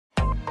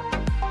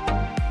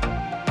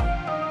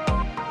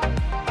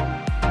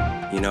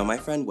You know, my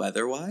friend,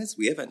 weather-wise,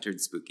 we have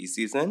entered spooky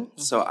season. Mm-hmm.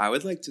 So I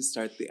would like to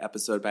start the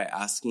episode by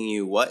asking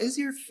you, what is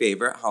your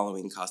favorite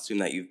Halloween costume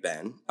that you've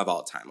been of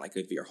all time? Like,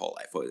 of your whole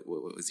life, what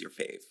was your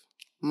fave?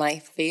 My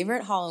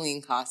favorite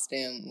Halloween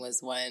costume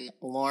was when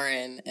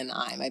Lauren and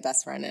I, my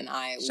best friend and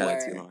I, Shout out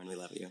to you, Lauren. We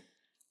love you.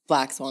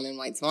 Black Swan and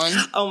White Swan.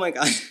 Oh, my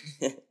God.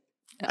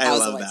 I was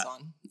love a White that.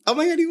 Swan. Oh,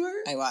 my God, you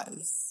were? I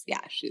was.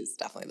 Yeah, she's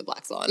definitely the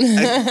Black Swan.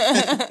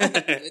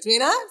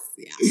 Between us?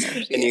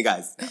 Yeah. And you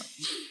guys know.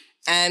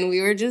 And we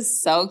were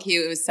just so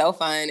cute. It was so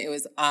fun. It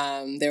was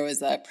there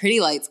was a Pretty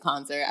Lights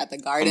concert at the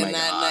Garden that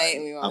night,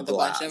 and we went with a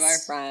bunch of our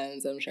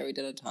friends. I'm sure we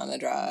did a ton of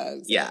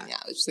drugs. Yeah. And, it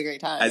was just a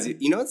great time.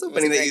 You know what's so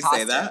funny that you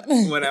say that?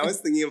 When I was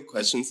thinking of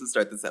questions to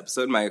start this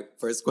episode, my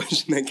first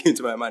question that came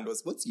to my mind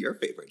was, what's your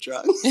favorite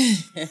drug?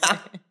 And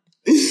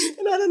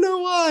I don't know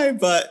why,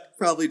 but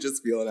probably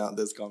just feeling out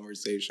this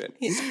conversation.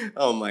 Yeah.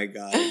 Oh my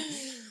God.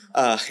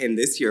 And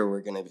this year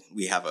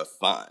we have a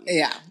fun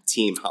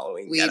team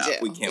Halloween get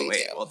up. We can't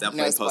wait. We'll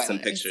definitely post some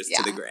pictures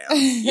to the gram.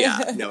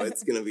 Yeah, no,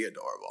 it's going to be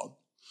adorable.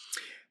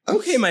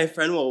 Okay, my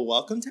friend. Well,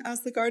 welcome to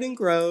As the Garden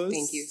Grows.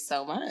 Thank you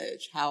so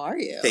much. How are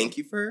you? Thank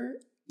you for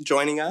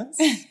joining us.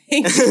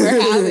 Thank you for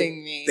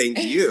having me.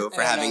 Thank you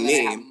for having me.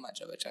 I don't have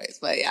much of a choice,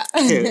 but yeah.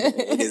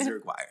 It is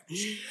required.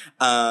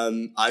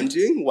 I'm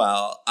doing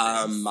well.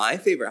 My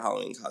favorite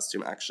Halloween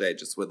costume, actually, I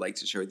just would like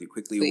to share with you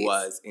quickly,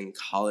 was in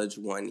college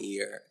one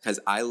year,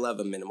 because I love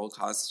a minimal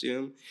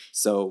costume.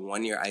 So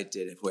one year I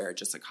did wear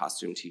just a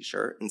costume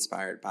t-shirt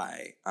inspired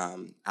by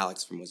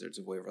Alex from Wizards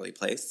of Waverly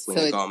Place.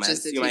 Selena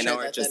Gomez. You might know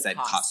her, just said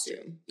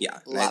costume. Yeah.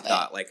 And I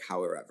thought, like,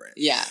 how irreverent.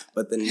 Yeah.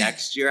 But the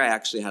next year I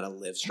actually had a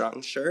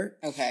Livestrong shirt.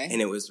 Okay.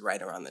 And it was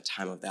right around the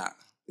time of that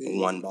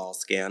one ball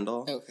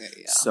scandal. Okay,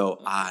 yeah.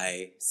 So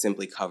I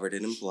simply covered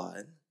it in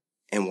blood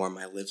and wore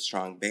my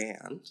Livestrong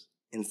band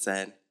and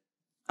said,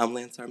 I'm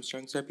Lance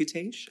Armstrong's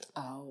Reputation.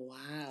 Oh,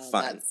 wow.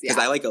 Fun. Because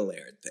I like a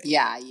layered thing.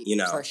 Yeah, you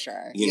know, for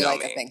sure. You know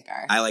like me. A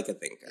thinker. I like a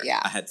thinker. Yeah.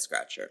 A head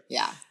scratcher.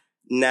 Yeah.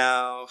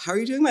 Now, how are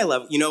you doing, my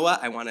love? You know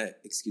what? I want to,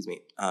 excuse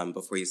me,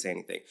 before you say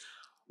anything.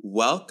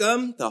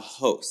 Welcome the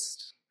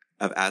host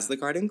of As the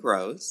Garden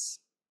Grows,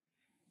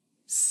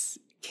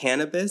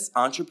 cannabis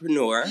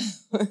entrepreneur,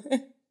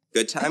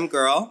 good time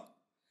girl.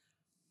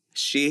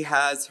 She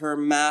has her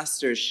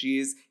master's.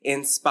 She's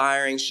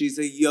inspiring. She's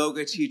a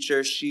yoga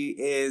teacher. She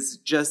is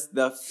just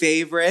the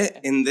favorite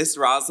in this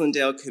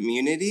Roslindale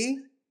community.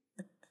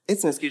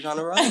 It's Miss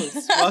Kijana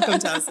Rose. Welcome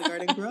to As the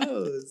Garden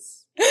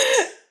Grows.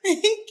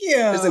 Thank you.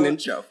 There's an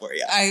intro for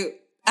you.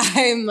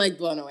 I'm like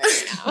blown away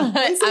right now.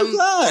 I'm so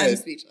glad. I'm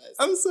speechless.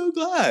 I'm so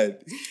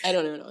glad. I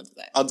don't even know what to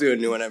say. I'll do a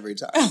new one every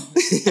time.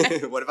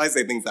 What if I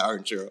say things that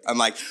aren't true? I'm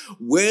like,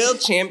 world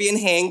champion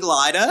hang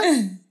glider,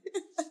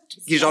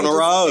 Kijana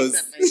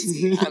Rose.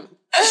 She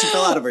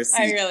fell out of her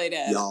seat. I really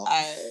did. Y'all.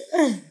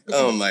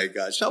 Oh my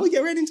gosh. Shall we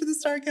get right into the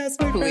Starcast,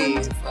 my friend?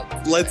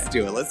 Please. Let's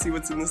do it. Let's see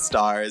what's in the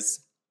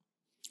stars.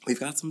 We've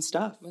got some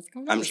stuff. What's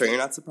going on? I'm sure you're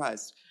not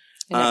surprised.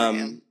 I never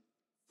am.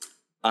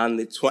 On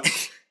the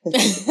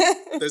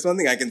There's one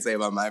thing I can say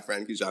about my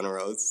friend Kijana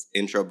Rose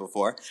intro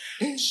before.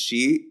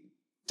 She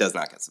does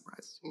not get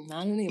surprised.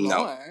 Not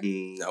anymore.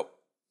 Nope.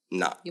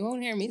 Not. You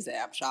won't hear me say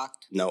I'm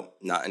shocked. No,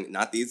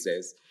 not these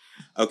days.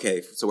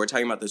 Okay, so we're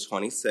talking about the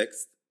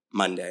 26th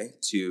Monday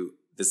to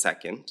the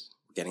 2nd.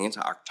 We're getting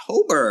into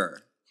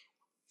October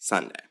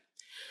Sunday.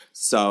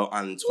 So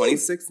on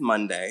 26th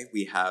Monday,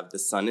 we have the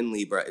Sun in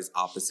Libra is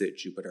opposite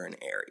Jupiter in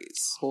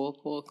Aries.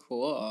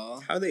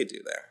 Cool. How do they do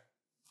there?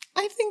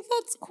 I think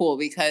that's cool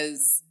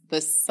because the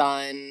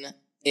sun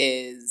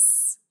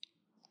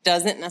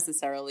doesn't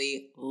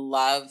necessarily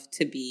love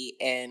to be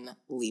in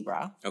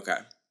Libra. Okay.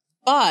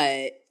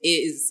 But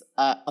is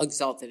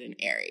exalted in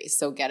Aries.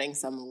 So getting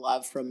some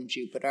love from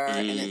Jupiter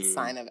and its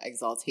sign of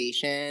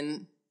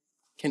exaltation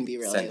can be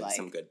really Sending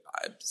some good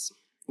vibes.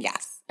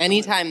 Yes.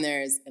 Anytime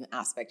there's an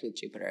aspect with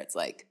Jupiter, it's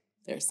like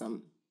there's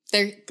some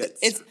good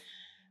stuff.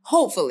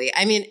 Hopefully.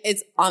 I mean,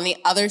 it's on the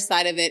other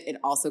side of it. It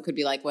also could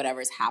be like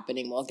whatever's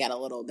happening will get a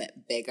little bit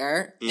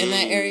bigger in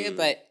that area,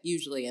 but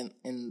usually in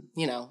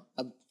you know,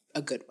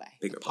 a good way,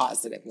 bigger, a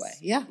positive way.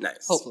 Yeah.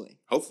 Nice.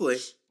 Hopefully.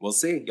 We'll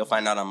see. You'll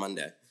find out on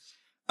Monday.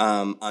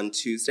 On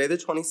Tuesday, the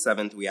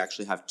 27th, we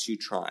actually have 2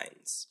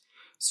 trines.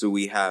 So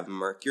we have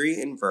Mercury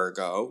in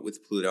Virgo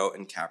with Pluto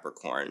in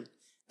Capricorn.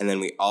 And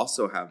then we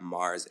also have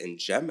Mars in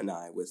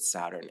Gemini with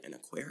Saturn in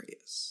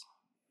Aquarius.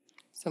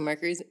 So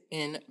Mercury's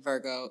in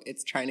Virgo,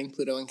 it's trining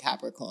Pluto in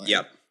Capricorn.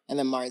 Yep. And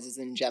then Mars is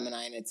in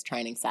Gemini and it's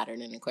trining Saturn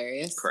in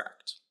Aquarius.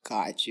 Correct.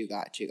 Got you.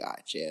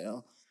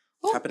 Well,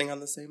 it's happening on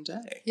the same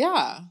day.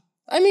 Yeah.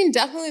 I mean,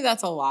 definitely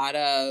that's a lot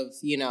of,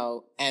 you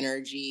know,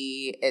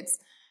 energy.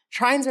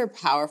 Trines are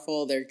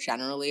powerful. They're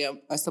generally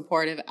a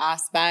supportive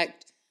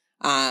aspect.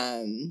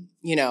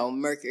 You know,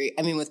 Mercury,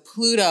 I mean, with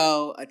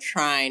Pluto, a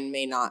trine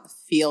may not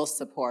feel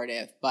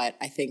supportive, but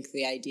I think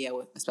the idea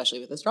especially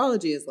with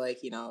astrology is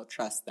like, you know,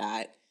 trust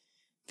that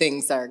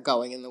things are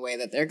going in the way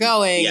that they're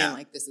going and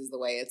like this is the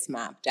way it's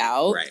mapped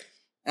out. Right.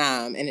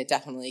 And it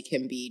definitely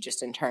can be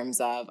just in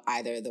terms of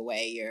either the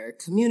way you're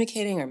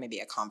communicating or maybe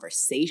a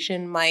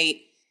conversation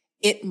might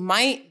it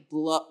might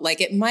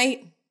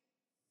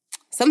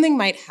something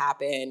might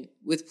happen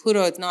with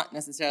Pluto. It's not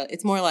necessarily,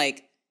 it's more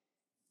like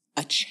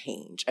a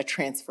change, a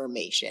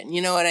transformation.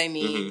 You know what I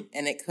mean?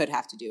 And it could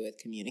have to do with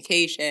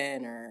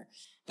communication or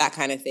that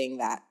kind of thing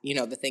that,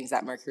 the things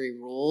that Mercury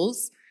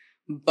rules.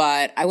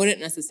 But I wouldn't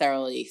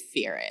necessarily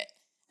fear it.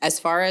 As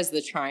far as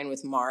the trine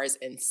with Mars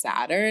and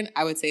Saturn,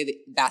 I would say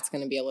that's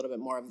going to be a little bit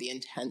more of the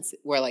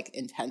where like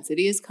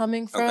intensity is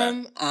coming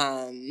from,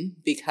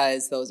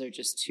 because those are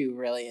just two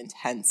really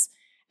intense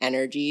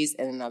energies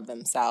in and of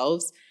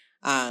themselves.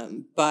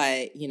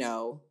 But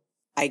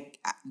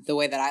the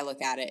way that I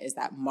look at it is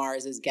that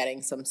Mars is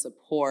getting some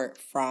support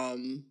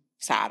from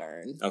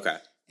Saturn. Okay.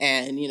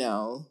 And,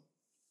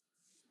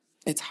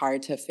 it's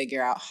hard to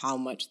figure out how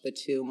much the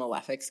two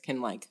malefics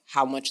can,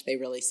 how much they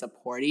really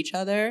support each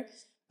other.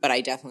 But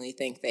I definitely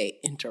think they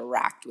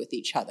interact with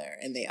each other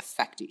and they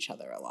affect each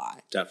other a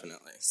lot.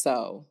 Definitely.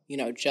 So,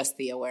 just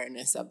the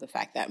awareness of the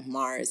fact that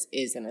Mars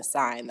is in a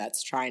sign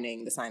that's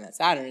trining the sign that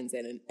Saturn's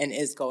in and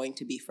is going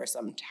to be for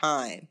some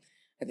time,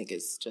 I think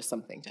is just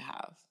something to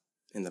have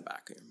in the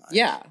back of your mind.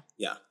 Yeah.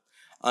 Yeah.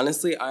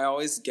 Honestly, I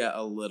always get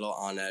a little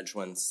on edge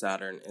when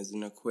Saturn is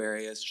in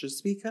Aquarius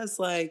just because,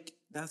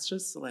 that's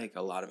just,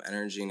 a lot of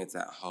energy and it's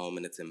at home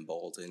and it's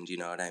emboldened. You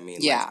know what I mean?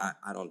 Yeah.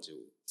 I don't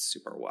do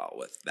super well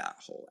with that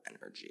whole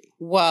energy.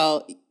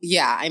 Well,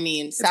 yeah. I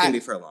mean, it's going to be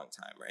for a long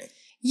time, right?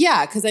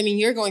 Yeah, because,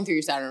 you're going through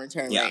your Saturn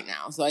return right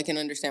now. So I can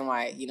understand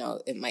why,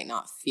 it might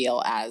not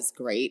feel as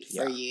great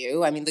for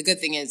you. The good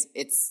thing is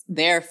it's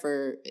there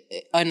for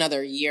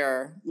another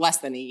year, less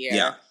than a year.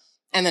 Yeah.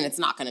 And then it's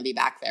not going to be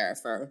back there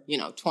for,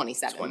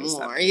 27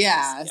 more.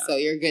 Yeah. So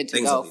you're good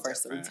to go for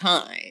some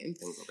time.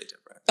 Things will be different.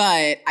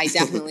 But I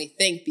definitely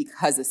think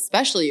because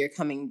especially you're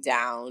coming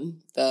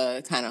down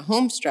the kind of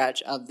home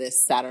stretch of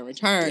this Saturn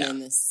return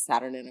and this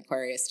Saturn in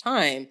Aquarius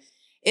time,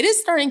 it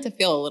is starting to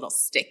feel a little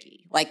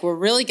sticky. We're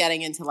really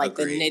getting into the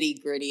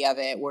nitty gritty of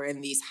it. We're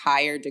in these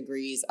higher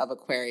degrees of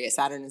Aquarius.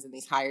 Saturn is in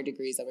these higher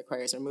degrees of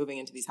Aquarius or moving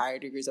into these higher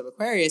degrees of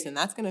Aquarius. And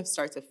that's going to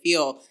start to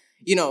feel,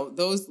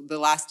 the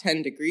last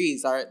 10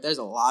 degrees there's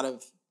a lot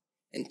of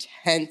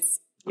intense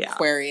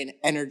Aquarian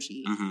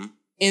energy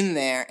in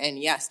there. And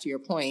yes, to your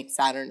point,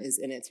 Saturn is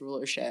in its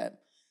rulership.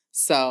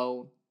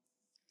 So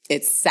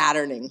it's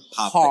Saturning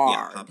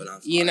hard. Popping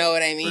off you know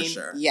what I mean? For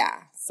sure.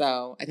 Yeah.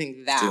 So I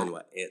think that. Doing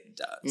what it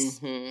does.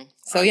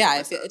 So yeah,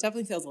 it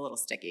definitely feels a little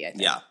sticky, I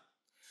think. Yeah.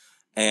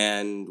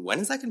 And when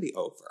is that going to be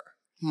over?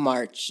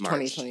 March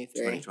 2023.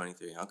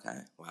 2023. Okay.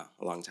 Wow.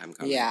 A long time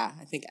coming. Yeah.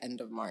 I think end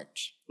of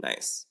March.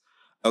 Nice.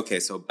 Okay.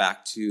 So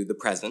back to the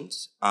present.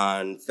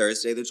 On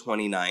Thursday the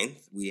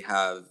 29th, we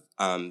have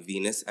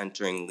Venus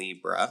entering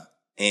Libra.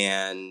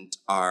 And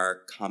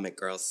our Comic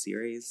Girls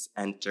series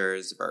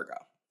enters Virgo.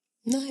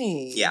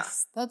 Nice. Yeah.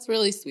 That's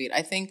really sweet.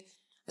 I think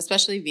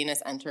especially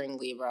Venus entering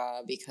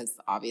Libra because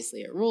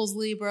obviously it rules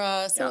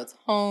Libra. So it's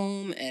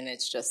home and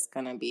it's just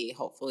going to be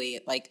hopefully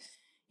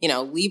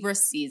Libra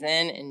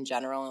season in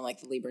general and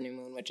the Libra new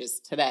moon, which is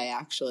today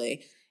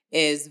actually,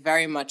 is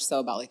very much so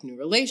about new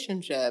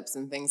relationships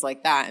and things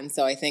like that. And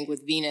so I think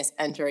with Venus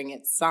entering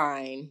its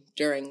sign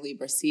during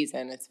Libra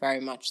season, it's very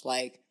much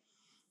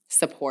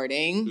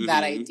supporting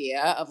that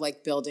idea of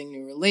building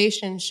new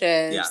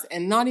relationships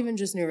and not even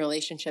just new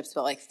relationships,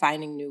 but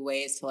finding new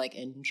ways to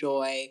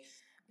enjoy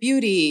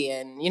beauty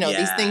and,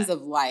 these things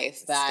of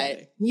life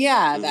that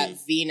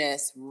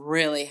Venus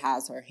really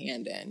has her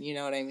hand in. You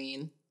know what I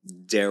mean?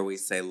 Dare we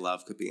say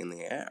love could be in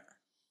the air?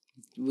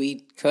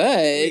 We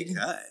could. For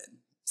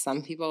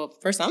some people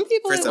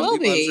it will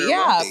be.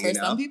 Sure for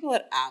some people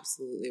it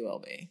absolutely will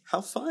be.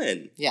 How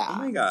fun. Yeah. Oh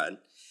my God.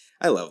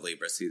 I love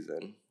Libra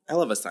season. I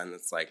love a sign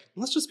that's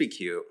let's just be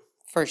cute.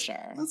 For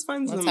sure. Let's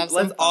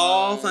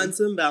all find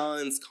some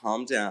balance,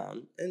 calm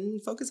down,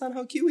 and focus on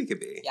how cute we could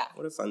be. Yeah.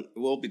 What a fun.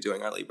 We'll be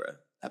doing our Libra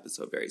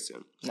episode very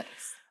soon.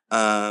 Nice.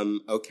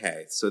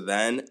 Okay. So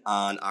then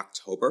on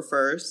October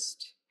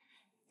 1st,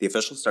 the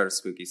official start of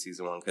spooky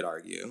season, one could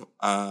argue.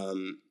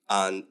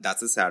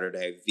 That's a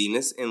Saturday.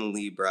 Venus in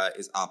Libra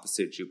is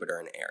opposite Jupiter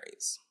in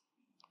Aries.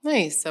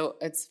 Nice. So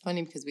it's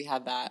funny because we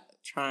had that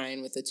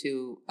trine with the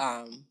two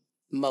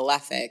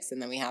malefics,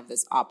 and then we have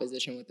this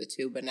opposition with the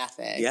two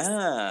benefics.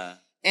 Yeah.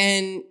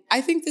 And I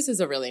think this is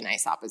a really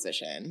nice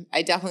opposition.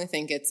 I definitely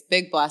think it's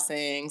big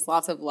blessings,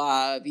 lots of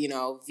love.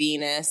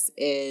 Venus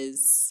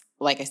is,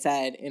 like I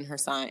said, in her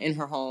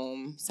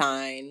home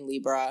sign,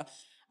 Libra.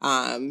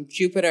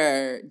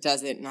 Jupiter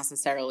doesn't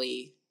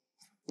necessarily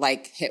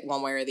hit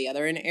one way or the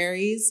other in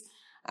Aries.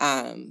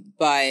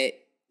 But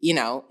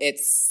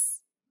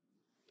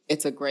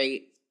it's a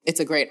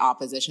great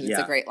opposition. It's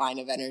a great line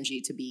of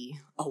energy to be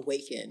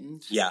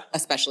awakened. Yeah.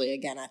 Especially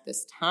again at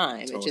this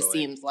time. Totally. It just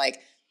seems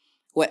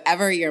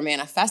whatever you're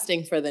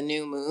manifesting for the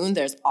new moon,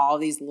 there's all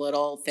these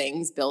little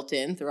things built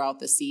in throughout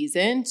the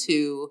season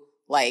to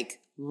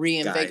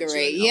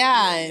reinvigorate.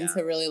 And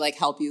to really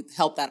help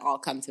that all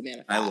come to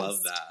manifest. I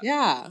love that.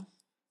 Yeah.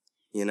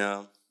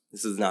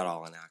 This is not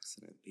all an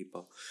accident,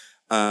 people.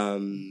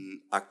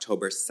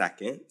 October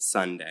 2nd,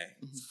 Sunday,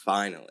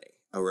 finally,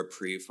 a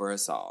reprieve for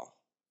us all.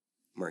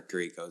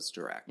 Mercury goes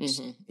direct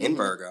in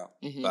Virgo,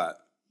 but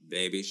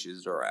baby,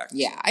 she's direct.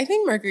 Yeah, I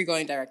think Mercury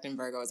going direct in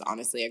Virgo is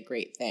honestly a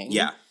great thing.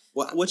 Yeah.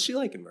 What's she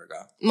like in Virgo?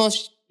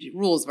 Most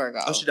rules Virgo.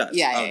 Oh, she does?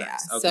 Yeah,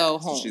 Nice. Okay. So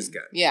home. So she's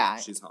good. Yeah.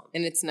 She's home.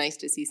 And it's nice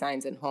to see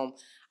signs in home.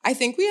 I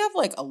think we have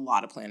like a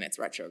lot of planets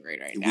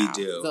retrograde right now. We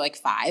do. So like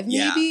 5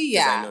 maybe?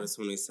 Yeah. I noticed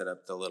when we set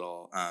up the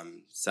little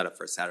setup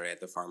for Saturday at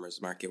the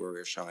farmer's market where we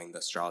were showing the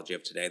astrology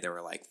of today, there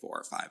were like 4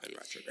 or 5 in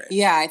retrograde.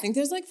 Yeah, I think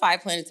there's like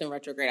 5 planets in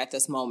retrograde at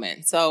this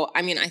moment. So,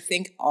 I mean, I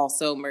think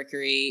also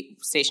Mercury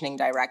stationing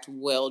direct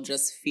will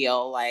just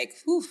feel like,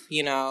 whew,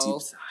 you know.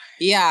 Deep sigh.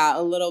 Yeah,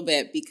 a little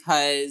bit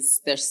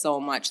because there's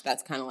so much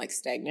that's kind of like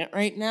stagnant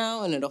right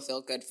now and it'll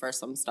feel good for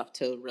some stuff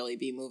to really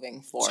be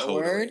moving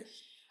forward.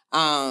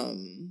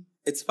 Totally.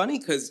 It's funny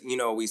because, you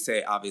know, we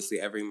say obviously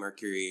every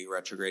Mercury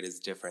retrograde is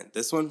different.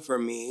 This one for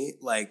me,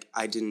 like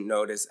I didn't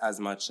notice as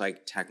much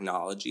like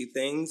technology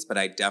things, but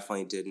I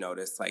definitely did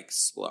notice like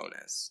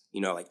slowness.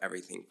 You know, like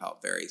everything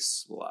felt very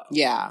slow.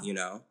 Yeah. You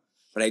know?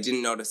 But I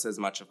didn't notice as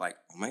much of like,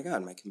 oh my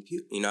God, my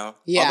computer, you know?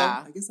 Yeah.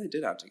 Although I guess I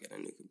did have to get a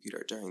new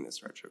computer during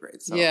this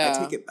retrograde, so yeah. I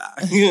take it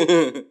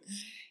back.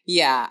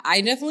 Yeah,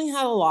 I definitely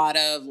had a lot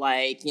of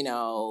like, you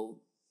know,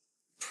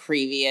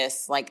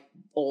 previous like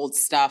old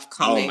stuff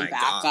coming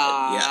back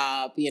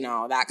up, you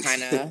know, that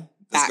kind of.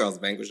 This girl's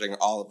vanquishing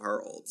all of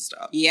her old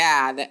stuff.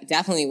 Yeah,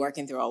 definitely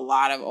working through a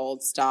lot of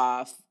old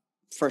stuff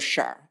for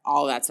sure.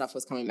 All of that stuff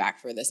was coming back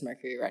for this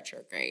Mercury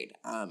retrograde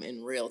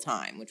in real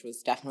time, which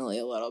was definitely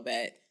a little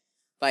bit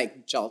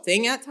like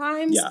jolting at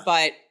times,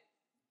 but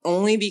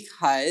only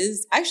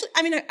because actually,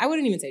 I mean, I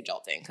wouldn't even say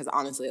jolting because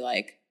honestly,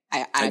 like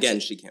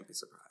she can't be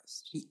surprised.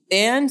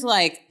 And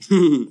like,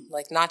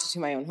 like not to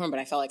toot my own horn, but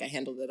I felt like I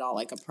handled it all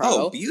like a pro.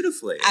 Oh,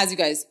 beautifully! As you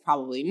guys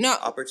probably know,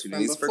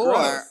 opportunities for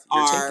growth.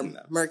 Our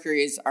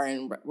Mercuries are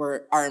in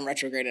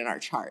retrograde in our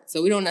chart,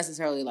 so we don't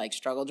necessarily like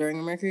struggle during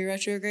a Mercury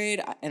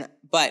retrograde.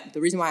 But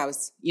the reason why I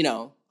was, you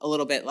know, a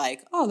little bit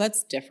like, oh,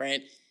 that's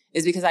different,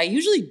 is because I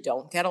usually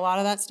don't get a lot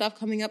of that stuff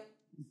coming up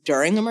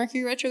during a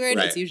Mercury retrograde.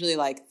 Right. It's usually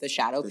like the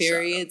shadow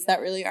periods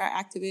that really are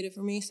activated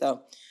for me.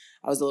 So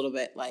I was a little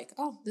bit like,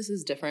 oh, this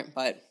is different,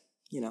 but.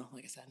 You know,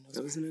 like I said,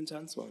 it was an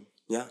intense one.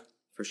 Yeah,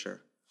 for sure.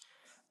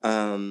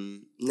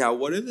 Now,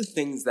 what are the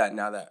things that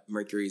now that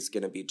Mercury's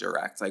going to be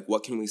direct, like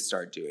what can we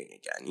start doing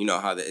again? You know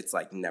how it's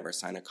like never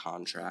sign a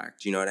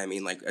contract. You know what I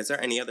mean? Like, is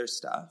there any other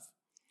stuff?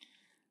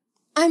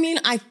 I mean,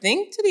 I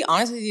think to be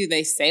honest with you,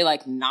 they say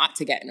like not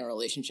to get in a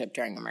relationship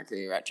during a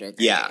Mercury retrograde.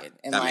 Yeah,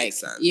 and that like, makes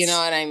sense. You know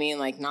what I mean?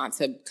 Like not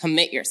to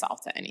commit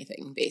yourself to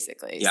anything,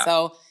 basically. Yeah.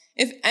 So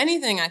if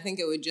anything, I think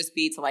it would just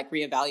be to like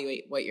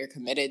reevaluate what you're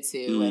committed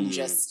to and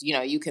just, you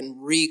know, you can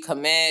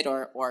recommit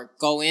or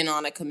go in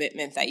on a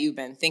commitment that you've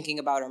been thinking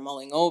about or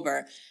mulling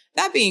over.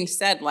 That being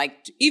said,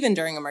 like even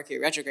during a Mercury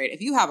retrograde,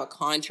 if you have a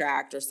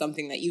contract or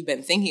something that you've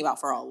been thinking about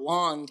for a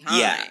long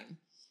time,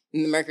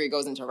 and the Mercury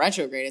goes into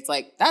retrograde, it's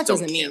like, that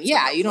doesn't mean,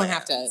 you don't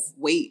have to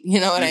wait,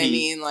 you know what I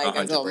mean? Like 100%.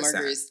 Until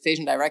Mercury's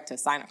stationed direct to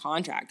sign a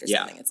contract or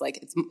something. It's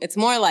like, it's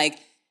more like,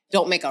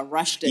 don't make a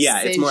rush decision.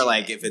 Yeah, it's more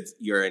like if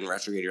you're in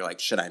retrograde, you're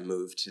like, should I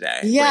move today?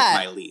 Yeah,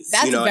 break my lease.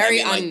 That's you know very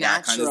what I mean?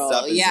 unnatural.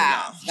 Like, that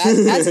kind of stuff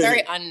is that's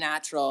very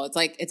unnatural. It's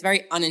like it's very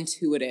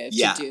unintuitive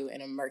to do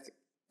in a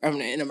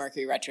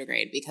Mercury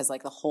retrograde because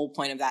like the whole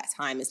point of that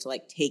time is to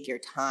like take your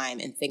time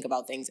and think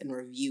about things and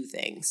review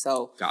things.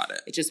 So got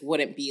it. It just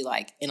wouldn't be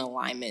like in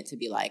alignment to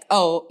be like,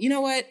 oh, you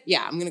know what?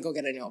 Yeah, I'm gonna go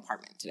get a new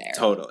apartment today.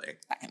 Totally,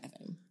 that kind of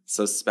thing.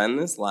 So spend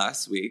this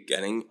last week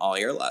getting all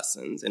your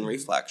lessons and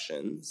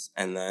reflections,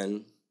 and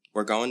then.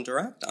 We're going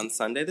direct on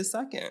Sunday the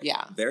 2nd.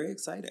 Yeah. Very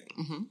exciting.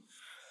 Mm-hmm.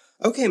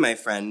 Okay, my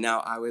friend.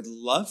 Now, I would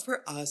love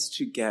for us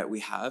to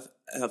we have,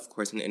 of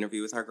course, an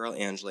interview with our girl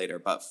Ange later,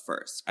 but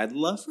first, I'd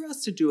love for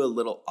us to do a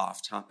little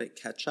off-topic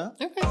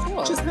catch-up. Okay,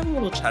 cool. Just have a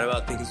little chat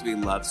about things we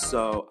love.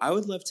 So I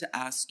would love to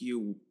ask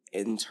you,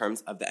 in terms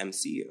of the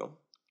MCU,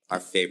 our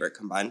favorite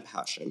combined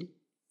passion,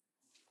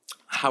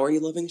 how are you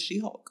loving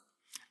She-Hulk?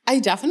 I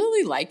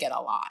definitely like it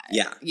a lot.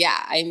 Yeah.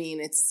 Yeah. I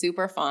mean, it's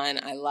super fun.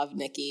 I love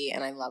Nikki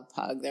and I love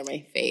Pug. They're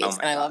my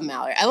faves. I love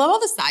Mallory. I love all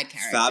the side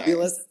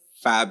characters.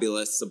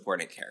 Fabulous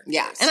supporting characters.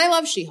 Yeah. And I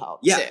love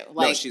She-Hulk too.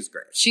 Like, no, she's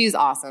great. She's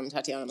awesome.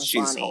 Tatiana Maslany.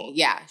 She's Hulk.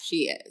 Yeah,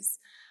 she is.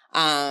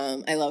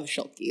 I love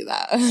Shulky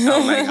though.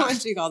 Oh my god. When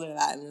she called her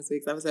that in this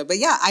week's episode. But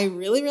yeah, I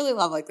really, really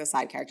love like the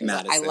side characters.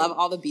 Madison. I love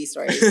all the B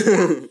stories.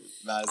 Yeah.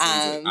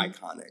 Madison's an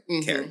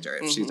iconic character.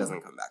 If she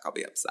doesn't come back, I'll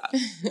be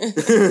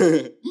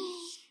upset.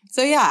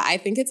 So yeah, I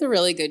think it's a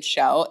really good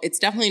show. It's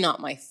definitely not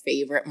my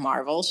favorite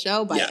Marvel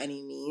show by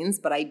any means,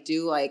 but I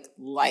do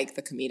like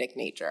the comedic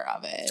nature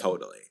of it.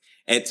 Totally.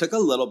 It took a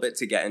little bit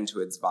to get into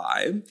its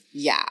vibe.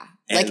 Yeah.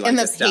 And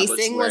the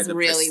pacing was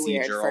really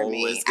weird for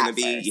me. Was gonna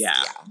be, first.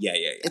 Yeah.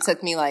 It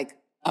took me like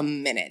a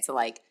minute to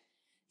like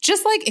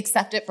just like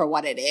accept it for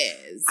what it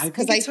is. I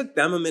think it took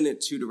them a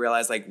minute too to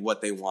realize like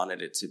what they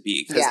wanted it to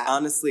be. Because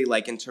honestly,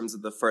 like in terms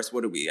of the first,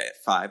 what are we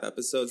at? 5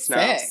 episodes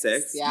now?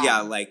 6? Yeah,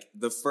 like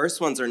the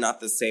first ones are not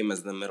the same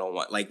as the middle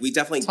one. Like we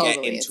definitely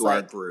get into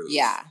our groove.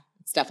 Yeah,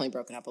 it's definitely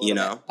broken up a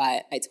little bit.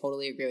 But I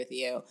totally agree with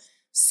you.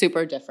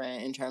 super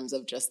different in terms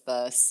of just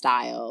the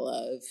style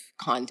of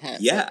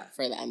content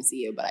for the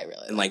MCU, but I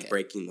really and like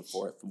breaking the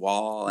fourth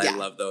wall. Yeah. I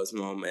love those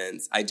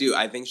moments. I do.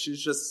 I think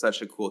she's just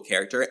such a cool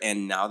character.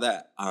 And now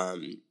that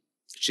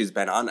she's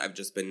been on, I've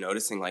just been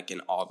noticing like in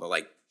all the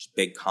like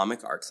big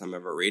comic arcs I'm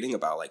ever reading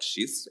about, like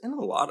she's in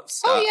a lot of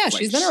stuff. Oh yeah, like,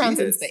 she's been around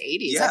since the 80s.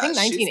 Yeah, I think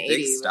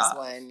 1980 was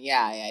when.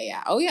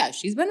 Yeah. Oh yeah,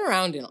 she's been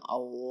around in a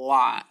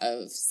lot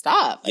of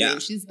stuff. I mean,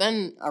 she's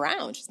been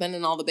around. She's been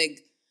in all the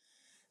big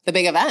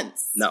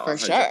events. No, for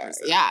 100%. Sure.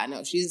 Yeah,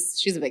 no,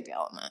 she's a big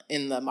deal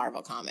in the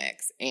Marvel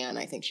comics, and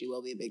I think she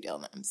will be a big deal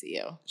in the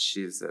MCU.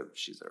 She's a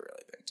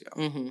really big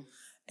deal, mm-hmm.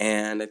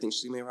 and I think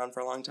she's gonna be around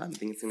for a long time. I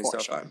think it's gonna be so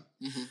fun.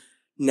 Mm-hmm.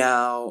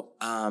 Now,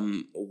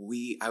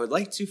 I would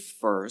like to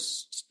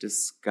first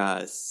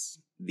discuss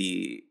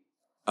the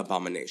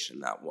abomination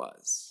that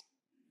was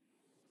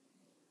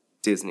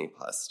Disney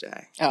Plus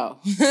Day. Oh.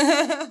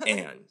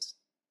 And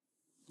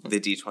the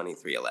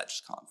D23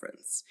 alleged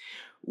conference,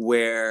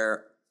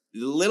 where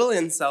little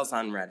incels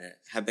on Reddit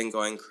have been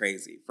going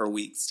crazy for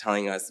weeks,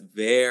 telling us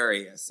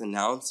various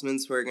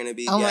announcements we're going to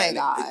be getting. Oh my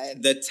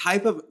God. The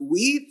type of,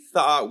 we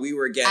thought we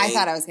were getting. I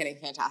thought I was getting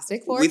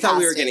Fantastic Four. We thought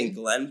we were getting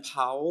Glenn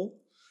Powell.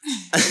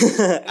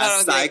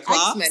 As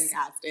Cyclops. X-Men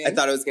casting. I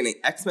thought it was getting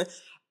X-Men.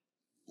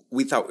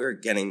 We thought we were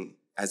getting,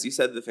 as you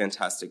said, the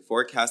Fantastic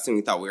Four casting.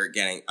 We thought we were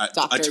getting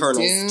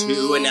Eternals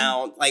 2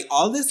 announced. Like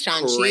all this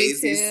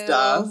crazy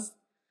stuff.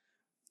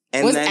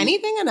 And was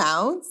anything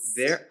announced?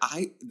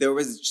 There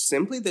was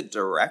simply the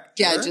director.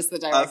 Yeah, just the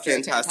director of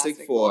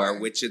Fantastic Four,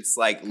 which it's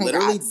like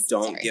literally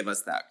don't give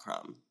us that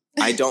crumb.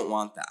 I don't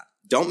want that.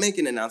 Don't make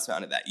an announcement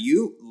out of that.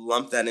 You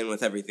lump that in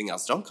with everything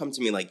else. Don't come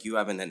to me like you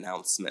have an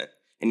announcement.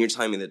 And you're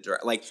telling me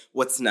like,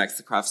 what's next?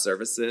 The craft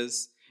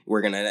services? We're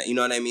gonna, you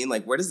know what I mean?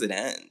 Like, where does it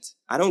end?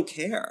 I don't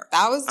care.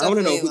 That was I want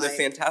to know who the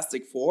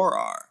Fantastic Four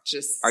are.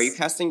 Are you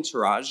casting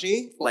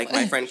Taraji? Like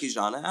my friend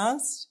Kijana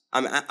asked?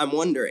 I'm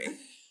wondering.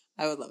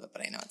 I would love it,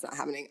 but I know it's not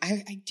happening.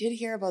 I did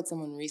hear about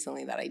someone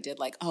recently that I did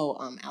like,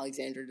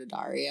 Alexandra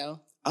Daddario.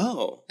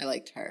 Oh. I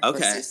liked her. Okay.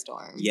 For Sue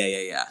Storm.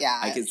 Yeah.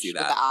 I could see that.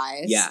 With the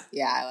eyes. Yeah.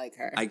 Yeah, I like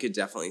her. I could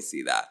definitely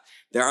see that.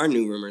 There are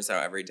new rumors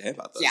out every day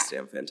about those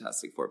damn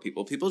Fantastic Four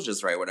people. People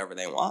just write whatever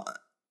they want.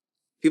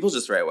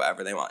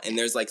 And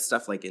there's like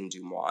stuff like in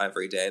Dumois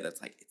every day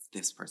that's like, it's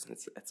this person.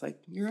 It's like,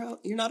 you're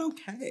not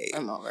okay.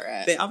 I'm over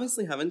it. They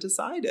obviously haven't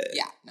decided.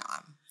 Yeah, no,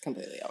 I'm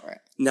completely over it.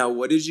 Now,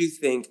 what did you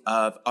think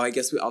of, I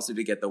guess we also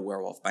did get the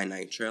Werewolf by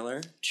Night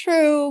trailer.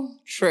 True.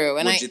 And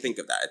what did you think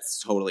of that?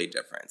 It's totally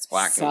different. It's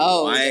black and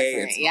white.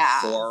 Different.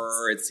 It's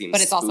horror. It seems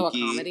but it's spooky, also a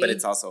comedy. But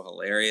it's also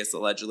hilarious,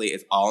 allegedly.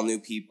 It's all new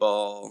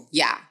people.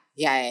 Yeah.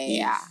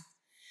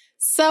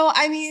 So,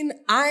 I mean,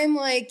 I'm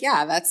like,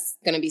 that's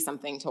going to be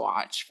something to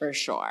watch for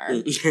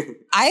sure.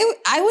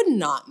 I would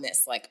not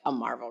miss like a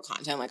Marvel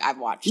content. Like I've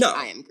watched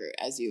I Am Groot,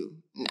 as you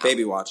know.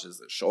 Baby watches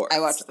the shorts. I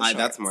watch the shorts.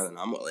 That's more than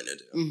I'm willing to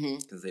do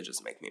because they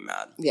just make me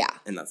mad. Yeah.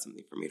 And that's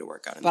something for me to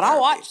work on. But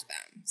I'll watch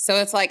them. So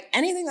it's like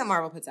anything that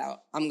Marvel puts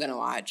out, I'm going to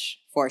watch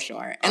for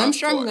sure. And I'm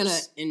sure I'm going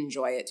to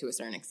enjoy it to a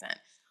certain extent.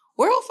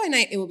 Werewolf by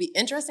Night, it will be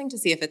interesting to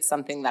see if it's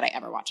something that I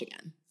ever watch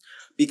again.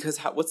 Because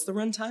what's the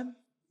runtime?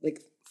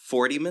 Like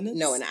 40 minutes?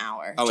 No, an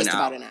hour. Oh,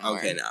 about an hour.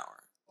 Okay, an hour.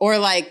 Or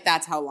like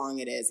that's how long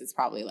it is. It's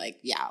probably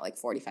like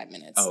 45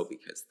 minutes. Oh,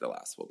 because the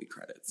last will be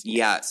credits.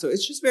 Yeah, so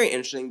it's just very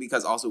interesting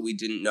because also we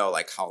didn't know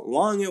like how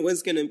long it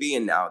was going to be,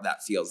 and now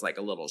that feels like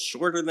a little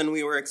shorter than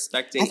we were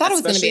expecting. I thought it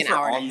was going to be an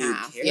hour and a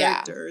half.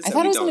 Yeah, I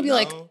thought it was going to be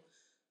like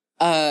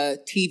a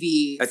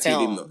TV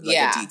film. Movie, like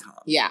a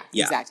DCOM. Yeah,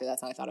 exactly.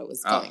 That's how I thought it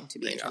was going to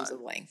be in terms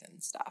of length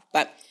and stuff.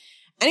 But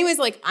anyways,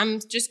 like I'm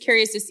just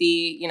curious to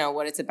see,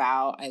 what it's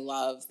about. I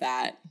love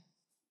that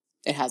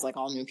it has like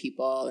all new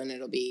people, and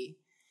it'll be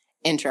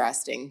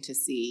interesting to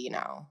see,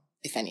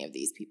 if any of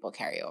these people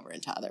carry over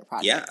into other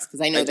projects. Because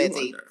I know that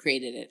they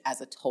created it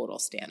as a total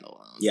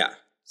standalone. Yeah.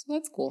 So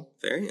that's cool.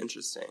 Very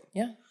interesting.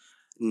 Yeah.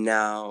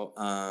 Now,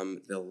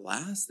 the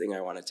last thing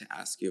I wanted to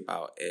ask you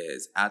about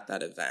is at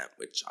that event,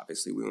 which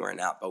obviously we weren't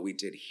at, but we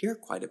did hear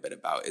quite a bit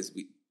about, is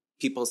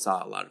people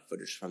saw a lot of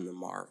footage from the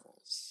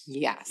Marvels.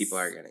 Yes. People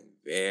are getting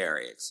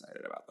very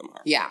excited about the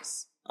Marvels.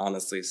 Yes.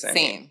 Honestly,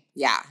 same.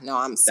 Yeah. No,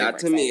 I'm super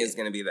excited. That to me is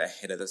going to be the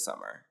hit of the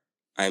summer.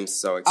 I'm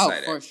so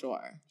excited. Oh, for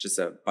sure. Just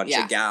a bunch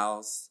of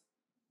gals,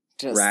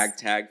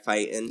 ragtag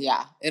fighting.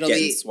 Yeah. It'll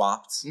getting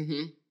swapped.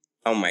 Mm-hmm.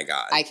 Oh my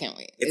God. I can't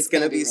wait. It's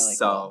going to be really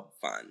so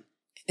fun.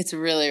 It's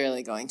really,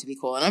 really going to be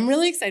cool. And I'm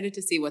really excited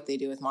to see what they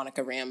do with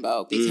Monica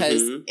Rambeau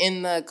because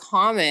in the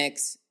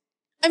comics,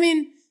 I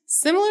mean,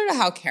 similar to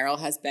how Carol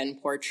has been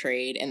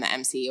portrayed in the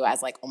MCU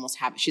as like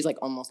she's like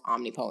almost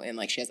omnipotent,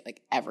 like she has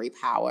like every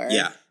power.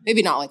 Yeah.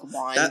 Maybe not like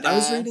Wanda. I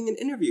was reading an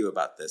interview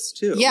about this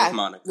too. With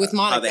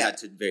Monica. How they had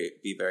to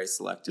be very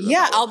selective.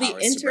 Yeah, I'll be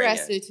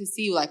interested to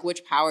see like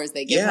which powers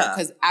they give her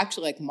because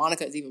actually like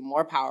Monica is even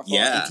more powerful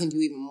and can do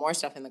even more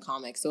stuff in the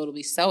comics. So it'll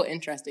be so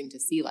interesting to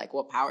see like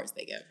what powers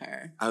they give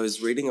her. I was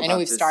reading about I know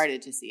we've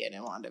started to see it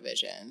in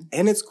WandaVision.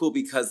 And it's cool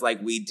because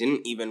like we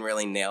didn't even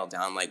really nail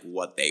down like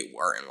what they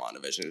were in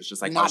WandaVision. It's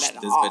just like, Not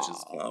at this all. bitch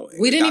is glowing.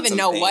 We didn't got even some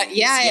know things. what.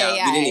 Yeah.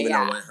 We didn't even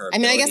know what her. I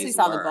mean, I guess we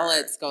saw were. the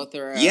bullets go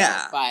through.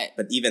 Yeah,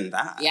 but even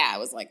that. Yeah, it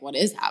was like, what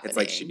is happening? It's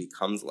like she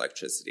becomes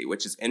electricity,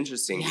 which is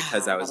interesting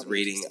because I was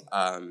reading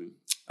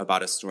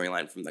about a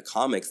storyline from the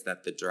comics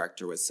that the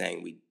director was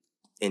saying we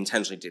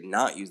intentionally did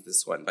not use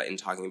this one, but in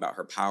talking about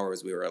her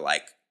powers, we were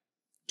like,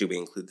 do we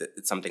include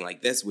something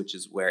like this? Which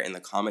is where in the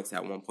comics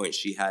at one point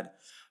she had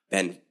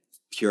been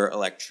pure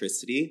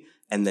electricity,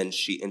 and then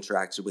she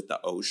interacted with the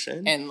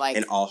ocean,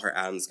 and all her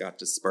atoms got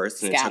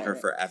dispersed, and it took her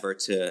forever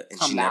to,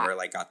 and she never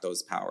like got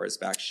those powers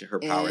back. Her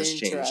powers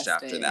changed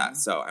after that.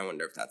 So I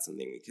wonder if that's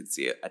something we could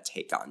see a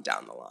take on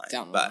down the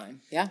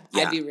line. Yeah,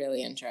 I'd be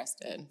really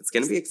interested. It's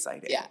going to be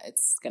exciting. Yeah,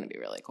 it's going to be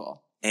really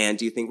cool. And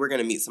do you think we're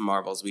going to meet some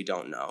Marvels we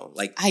don't know?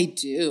 Like I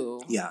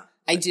do. Yeah,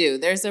 I do.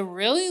 There's a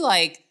really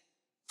like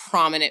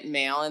prominent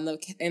male in the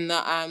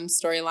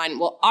storyline.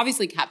 Well,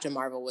 obviously Captain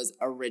Marvel was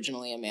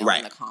originally a male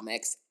in the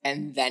comics,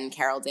 and then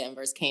Carol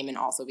Danvers came and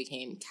also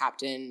became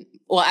Captain.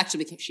 Well,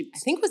 actually, she I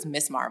think was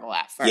Miss Marvel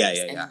at first,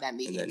 and then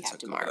became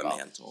Captain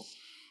Marvel.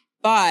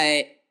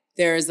 But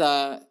there's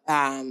a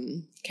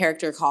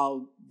character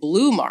called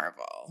Blue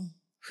Marvel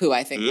who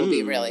I think will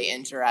be really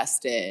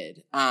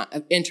interesting,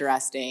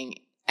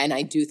 and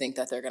I do think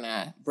that they're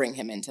gonna bring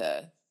him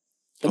into.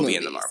 He'll be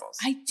in the Marvels.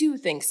 I do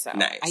think so.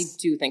 Nice. I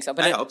do think so.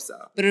 But I hope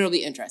so. But it'll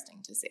be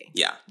interesting to see.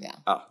 Yeah. Yeah.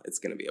 Oh, it's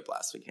going to be a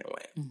blast. We can't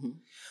wait. Mm-hmm.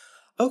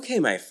 Okay,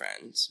 my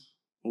friend.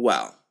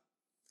 Well,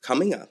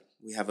 coming up,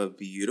 we have a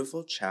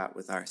beautiful chat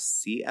with our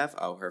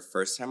CFO, her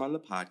first time on the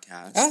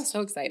podcast. Oh, so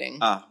exciting.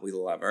 We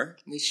love her.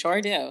 We sure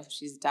do.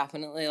 She's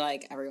definitely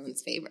like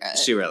everyone's favorite.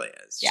 She really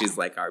is. Yeah. She's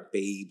like our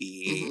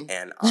baby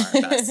and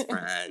our best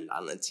friend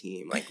on the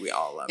team. Like we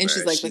all love her. And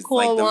she's like the cool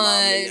like the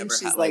one.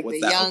 She's like the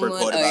young one.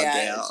 Oh,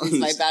 yeah. She's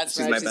my best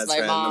friend. She's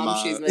my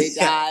mom. She's my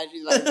dad.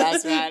 She's my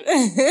best friend.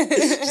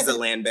 She's a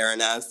land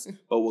baroness,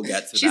 but we'll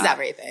get to that. She's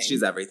everything.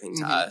 She's everything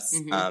to us.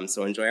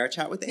 So enjoy our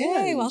chat with Ange.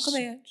 Hey, welcome,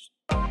 Ange.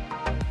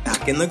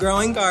 Back in the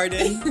growing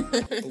garden,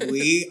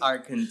 we are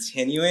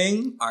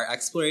continuing our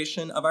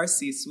exploration of our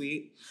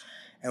C-suite,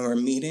 and we're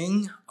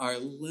meeting our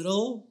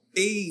little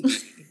baby,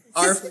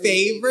 our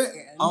favorite,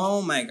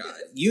 oh my God,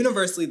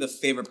 universally the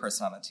favorite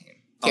person on the team.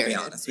 I'll be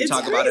honest. We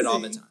talk about it all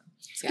the time.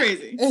 It's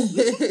crazy.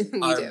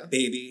 Our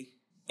baby,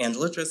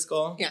 Angela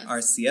Driscoll, our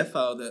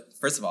CFO,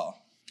 first of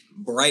all,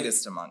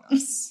 brightest among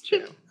us.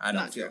 True. I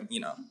don't feel,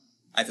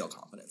 I feel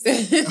confident.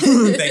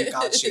 Thank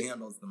God she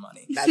handles the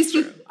money. That's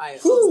true.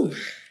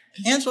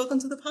 Ange, welcome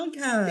to the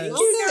podcast. Thank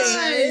you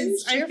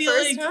guys. I feel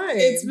like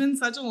it's been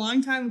such a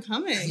long time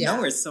coming. Yeah,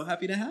 we're so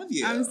happy to have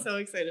you. I'm so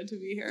excited to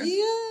be here.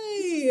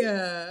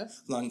 Yay!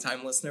 Long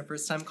time listener,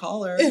 first time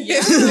caller.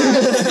 Yeah.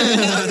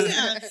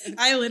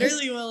 I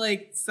literally will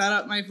like set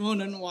up my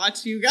phone and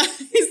watch you guys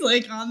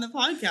like on the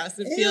podcast.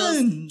 It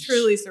feels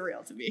truly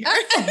surreal to be here.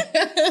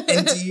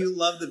 And do you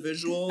love the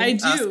visual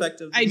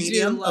aspect of the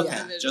medium? I do love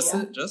the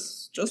visual.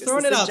 Just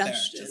throwing it out there.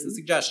 Just a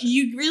suggestion.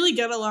 You really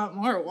get a lot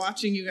more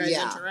watching you guys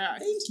interact.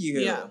 Thank you.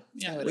 Yeah.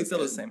 We feel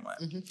the same way.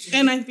 Mm-hmm.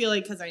 And I feel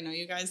like because I know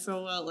you guys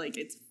so well, like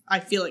I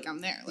feel like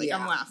I'm there. Like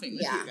I'm laughing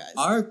with you guys.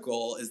 Our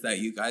goal is that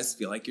you guys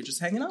feel like you're just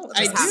hanging out with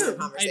us.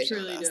 I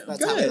truly do. That's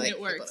good. It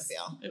works.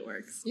 It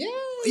works.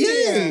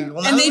 Yay.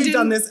 Well, now we've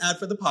done this ad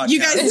for the podcast. You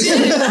guys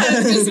did.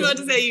 I was just about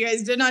to say, you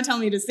guys did not tell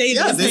me to say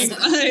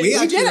this. We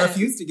actually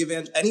refused to give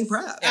Ange any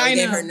prep. I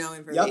gave her no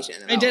information.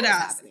 I did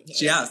ask.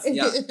 Yes.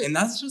 Yeah. And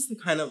that's just the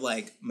kind of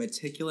like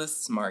meticulous,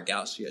 smart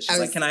gal she is. She's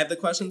like, can I have the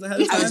questions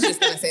ahead of time? I was just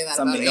going to say that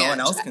something no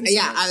one else can say.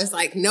 Yeah. I was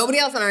like, nobody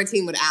else on our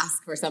team would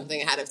ask for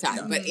something ahead of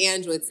time. But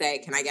Ange would say,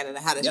 can I get it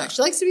ahead of time?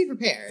 She likes to be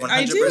prepared. 100%.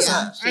 I do.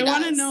 I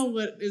want to know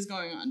what is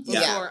going on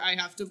before I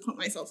have to put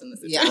myself in the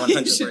situation.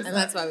 100%. And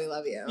that's why we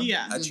love you.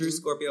 Yeah. A true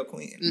Scorpio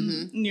queen.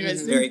 Mm-hmm. You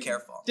guys very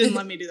careful. Didn't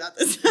let me do that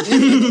this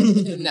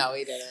time. No,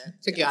 we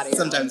didn't. Took you out of here.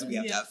 Sometimes we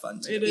have to have fun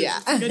too. It is. Yeah.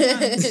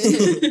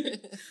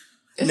 Good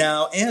time.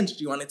 Now, Ange,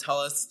 do you want to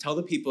tell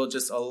the people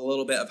just a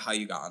little bit of how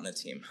you got on the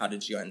team? How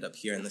did you end up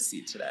here in the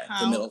seat today?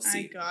 The middle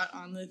seat. I got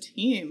on the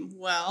team.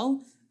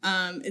 Well,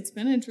 it's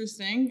been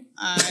interesting.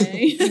 Wow,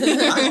 okay.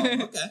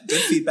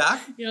 Good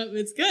feedback. Yep,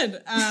 it's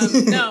good.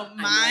 No,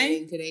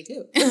 I'm today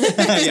too.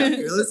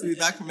 Fearless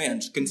feedback from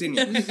Ange.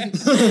 Continue.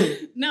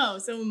 No,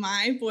 so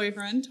my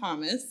boyfriend,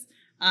 Thomas,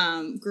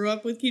 grew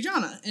up with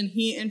Kijana, and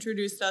he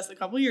introduced us a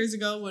couple years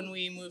ago when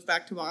we moved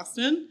back to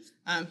Boston.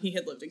 He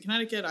had lived in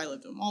Connecticut. I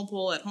lived in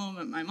Walpole at home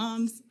at my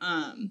mom's.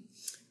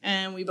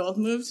 And we both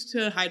moved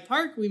to Hyde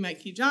Park. We met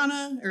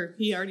Kijana, or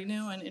he already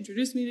knew and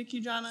introduced me to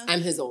Kijana.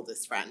 I'm his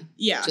oldest friend.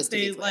 Yeah. Just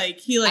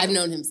I've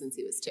known him since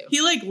he was 2.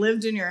 He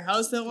lived in your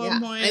house at one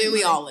point. I mean,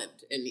 we all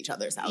lived in each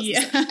other's houses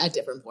at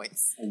different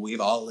points. We've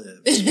all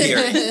lived.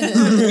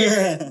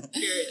 Period.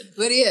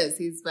 But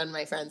he's been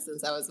my friend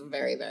since I was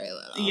very, very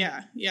little.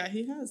 Yeah. Yeah,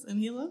 he has. And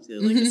he loves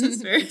you like a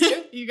sister.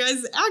 You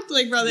guys act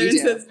like brother and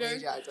sister. We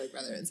do act like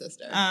brother and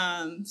sister.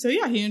 So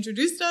yeah, he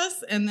introduced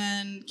us, and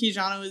then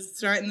Kijana was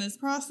starting this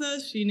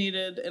process. She she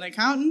needed an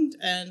accountant,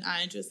 and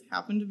I just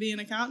happened to be an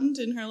accountant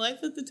in her life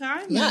at the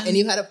time. Yeah, and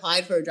you had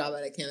applied for a job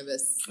at a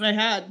cannabis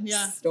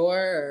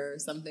store or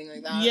something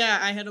like that? Yeah,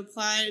 I had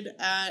applied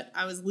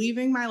I was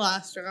leaving my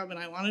last job, and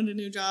I wanted a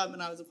new job,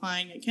 and I was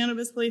applying at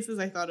cannabis places.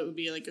 I thought it would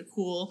be like a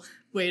cool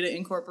way to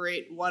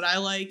incorporate what I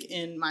like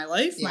in my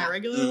life, my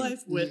regular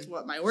life, with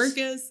what my work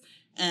is.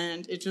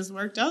 And it just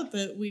worked out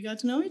that we got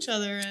to know each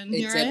other, and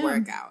here I am.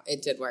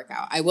 It did work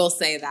out. I will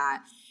say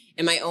that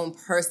in my own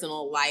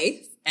personal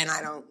life, and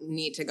I don't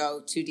need to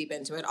go too deep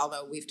into it,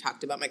 although we've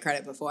talked about my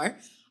credit before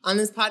on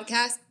this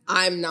podcast,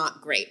 I'm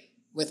not great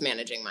with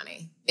managing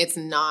money. It's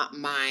not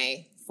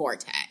my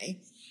forte.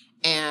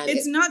 And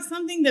it's not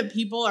something that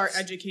people are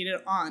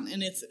educated on,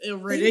 and it's a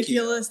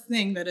ridiculous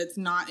thing that it's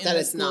not in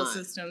the school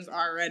systems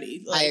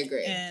already. I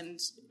agree. And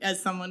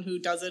as someone who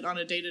does it on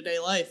a day-to-day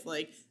life,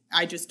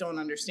 I just don't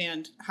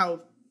understand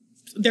how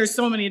there's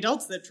so many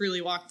adults that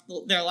truly walk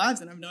their lives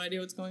and have no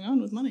idea what's going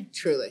on with money.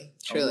 Truly.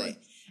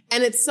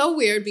 And it's so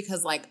weird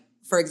because,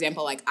 for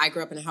example, I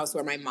grew up in a house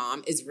where my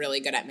mom is really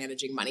good at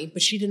managing money,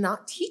 but she did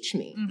not teach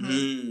me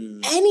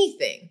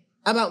anything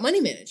about money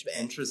management.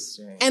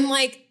 Interesting. And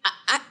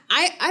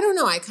I don't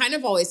know. I kind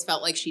of always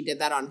felt like she did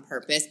that on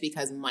purpose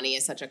because money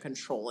is such a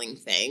controlling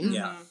thing.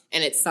 Yeah.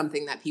 And it's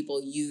something that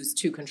people use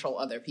to control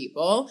other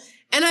people.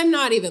 And I'm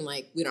not even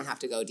we don't have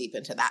to go deep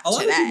into that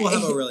today. A lot of people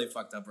have a really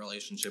fucked up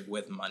relationship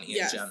with money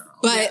in general.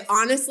 But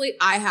honestly,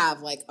 I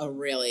have a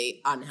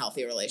really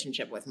unhealthy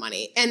relationship with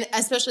money. And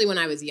especially when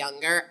I was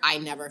younger, I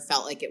never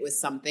felt like it was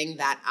something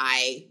that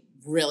I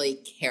really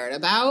cared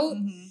about.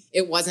 Mm-hmm.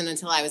 It wasn't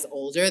until I was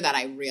older that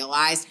I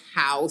realized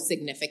how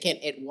significant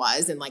it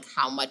was and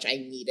how much I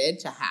needed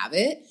to have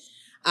it.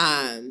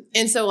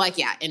 And so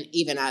and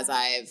even as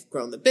I've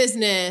grown the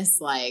business,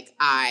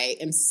 I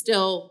am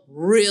still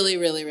really,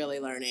 really, really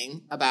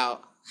learning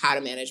about how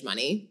to manage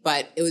money.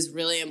 But it was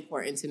really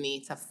important to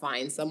me to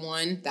find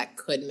someone that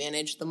could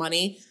manage the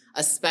money,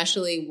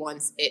 especially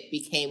once it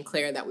became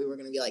clear that we were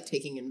going to be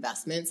taking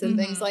investments and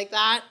things like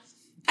that.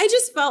 I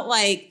just felt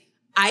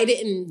I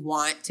didn't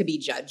want to be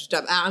judged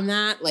on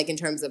that, in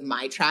terms of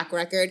my track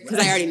record, because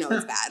I already know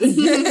it's bad.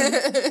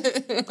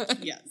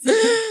 Yes.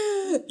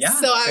 Yeah.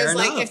 So I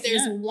was if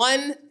there's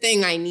one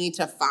thing I need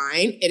to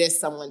find, it is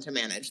someone to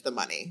manage the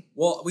money.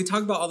 Well, we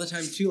talk about all the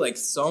time too,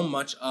 so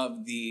much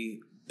of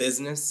the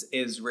business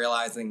is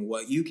realizing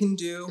what you can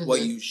do,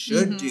 what you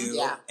should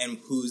do, and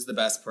who's the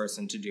best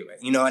person to do it.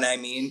 You know what I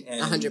mean? And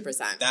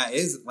 100%. That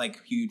is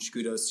huge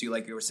kudos to you,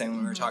 like you were saying when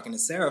we were talking to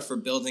Sarah, for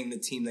building the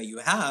team that you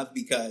have,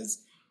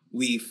 because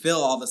we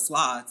fill all the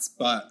slots,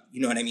 but you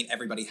know what I mean?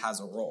 Everybody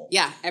has a role.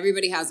 Yeah,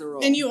 everybody has a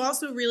role. And you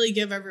also really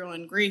give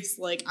everyone grace.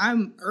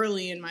 I'm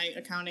early in my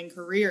accounting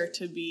career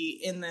to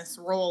be in this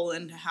role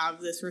and to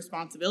have this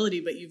responsibility,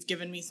 but you've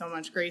given me so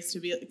much grace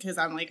because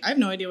I'm I have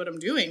no idea what I'm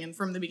doing. And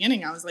from the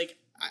beginning, I was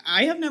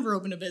I have never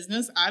opened a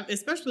business,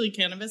 especially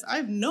cannabis. I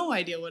have no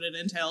idea what it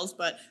entails,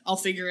 but I'll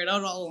figure it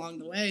out all along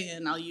the way,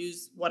 and I'll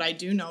use what I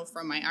do know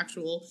from my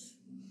actual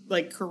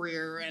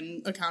career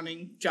and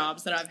accounting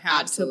jobs that I've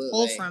had to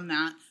pull from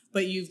that.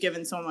 But you've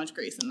given so much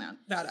grace in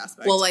that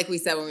aspect. Well, like we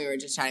said when we were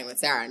just chatting with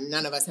Sarah,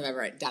 none of us have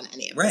ever done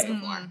any of this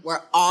before. We're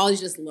all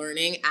just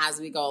learning as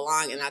we go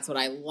along, and that's what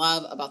I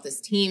love about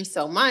this team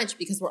so much,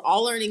 because we're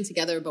all learning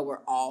together, but we're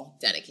all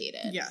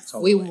dedicated. Yes.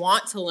 Totally. We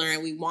want to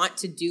learn. We want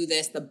to do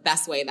this the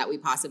best way that we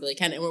possibly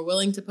can, and we're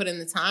willing to put in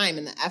the time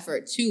and the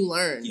effort to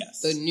learn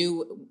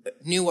the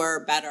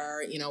newer,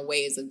 better,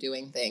 ways of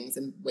doing things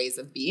and ways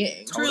of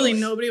being. Truly,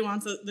 nobody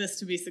wants this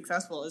to be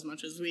successful as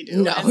much as we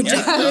do. No,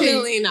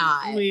 definitely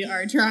not. We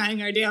are trying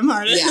our damn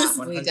hardest.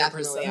 Yeah, 100%. We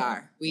definitely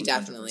are. We 100%.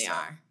 Definitely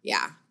are.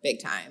 Yeah, big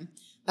time.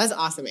 That's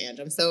awesome, Ange.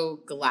 I'm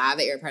so glad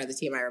that you're a part of the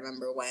team. I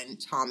remember when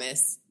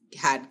Thomas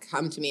had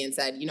come to me and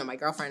said, my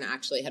girlfriend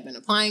actually had been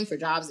applying for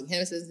jobs in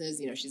cannabis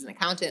business. She's an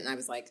accountant. And I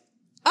was like,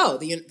 oh,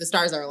 the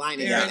stars are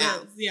aligning right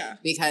now. Yeah.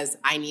 Because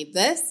I need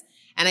this.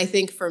 And I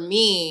think for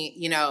me,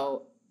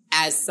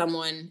 as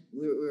someone,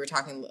 we were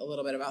talking a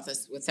little bit about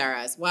this with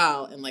Sarah as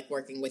well, and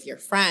working with your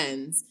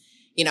friends,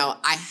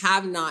 I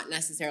have not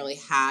necessarily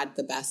had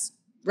the best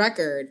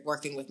record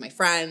working with my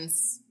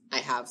friends. I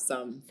have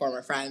some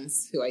former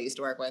friends who I used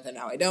to work with and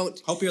now I don't.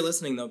 Hope you're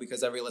listening though,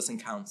 because every listen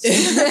counts.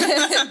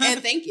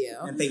 And thank you.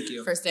 And thank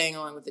you for staying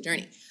along with the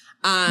journey.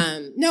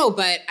 No,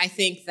 but I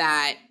think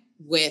that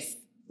with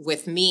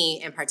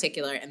me in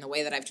particular and the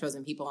way that I've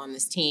chosen people on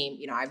this team,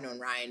 I've known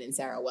Ryan and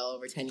Sarah well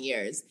over 10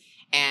 years,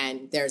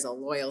 and there's a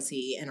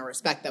loyalty and a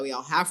respect that we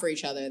all have for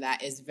each other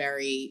that is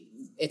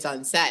it's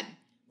unsaid.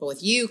 But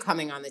with you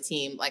coming on the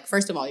team,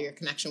 first of all, your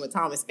connection with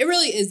Thomas, it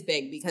really is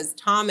big, because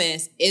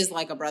Thomas is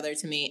like a brother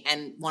to me,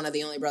 and one of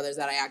the only brothers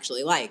that I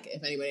actually like.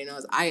 If anybody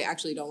knows, I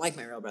actually don't like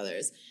my real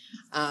brothers.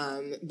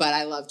 But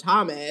I love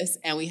Thomas,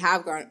 and we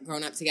have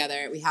grown up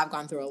together. We have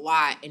gone through a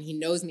lot, and he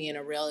knows me in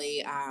a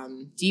really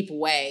deep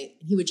way.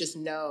 He would just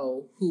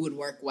know who would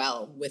work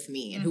well with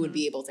me and who would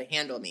be able to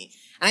handle me.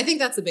 And I think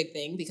that's a big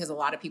thing, because a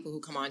lot of people who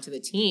come onto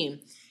the team,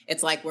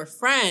 it's we're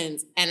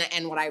friends,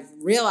 and what I've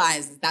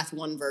realized is that's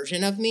one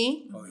version of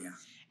me. Oh, yeah.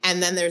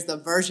 And then there's the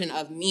version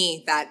of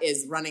me that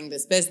is running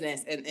this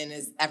business and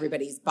is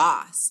everybody's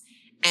boss.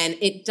 And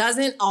it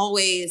doesn't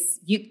always,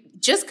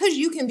 just because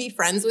you can be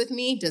friends with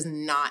me does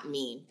not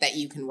mean that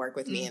you can work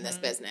with me in this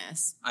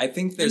business. I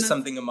think there's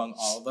something among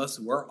all of us.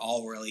 We're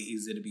all really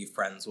easy to be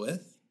friends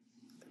with,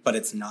 but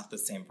it's not the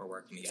same for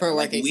working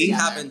together. We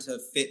happen to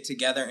fit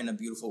together in a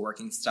beautiful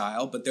working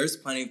style, but there's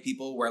plenty of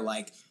people where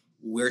like,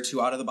 we're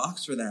too out of the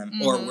box for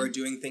them, or we're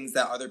doing things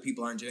that other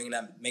people aren't doing and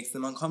that makes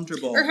them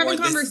uncomfortable. Or having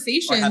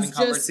conversations,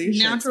 just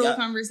natural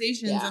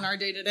conversations Yeah. in our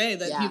day-to-day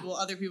that Yeah.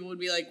 other people would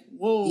be like,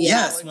 whoa.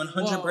 Yes, like,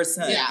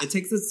 100%. Yeah. It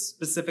takes a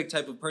specific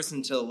type of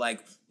person to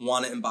like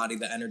want to embody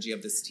the energy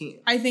of this team.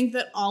 I think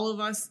that all of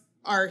us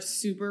are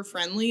super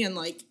friendly and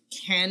like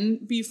can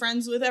be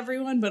friends with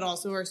everyone, but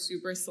also are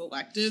super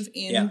selective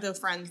in the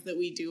friends that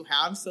we do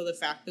have. So the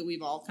fact that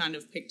we've all kind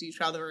of picked each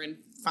other and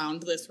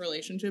found this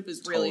relationship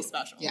is really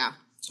special. Yeah.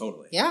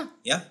 Totally. Yeah.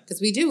 Yeah. Because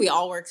we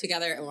all work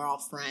together and we're all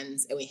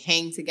friends and we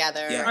hang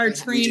together. Yeah. Our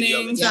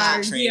trainings,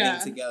 our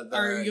together.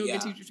 our yoga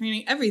teacher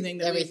training, everything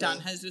that we've done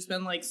has just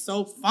been like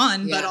so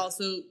fun, but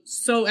also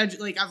so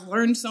like I've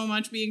learned so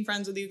much being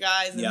friends with you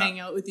guys and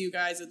hanging out with you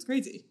guys. It's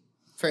crazy.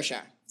 For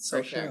sure. So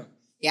For sure. true.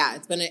 Yeah,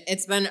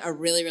 it's been a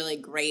really, really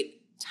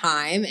great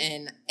time,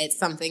 and it's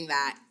something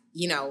that,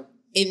 you know,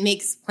 it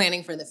makes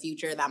planning for the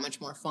future that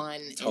much more fun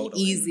and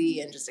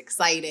easy and just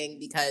exciting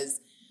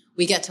because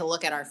we get to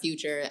look at our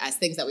future as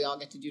things that we all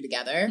get to do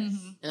together.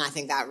 And I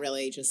think that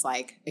really just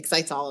like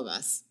excites all of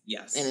us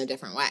in a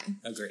different way.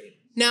 Agreed.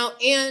 Now,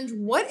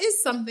 and what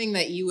is something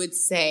that you would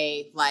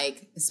say,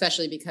 like,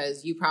 especially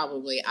because you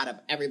probably out of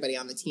everybody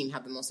on the team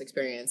have the most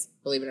experience,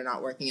 believe it or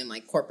not, working in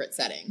like corporate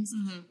settings.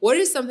 What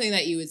is something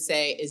that you would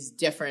say is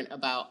different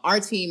about our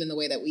team and the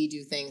way that we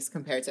do things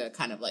compared to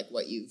kind of like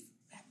what you've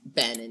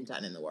been and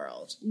done in the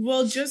world?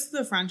 Well, just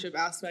the friendship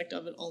aspect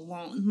of it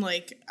alone.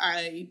 Like,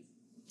 I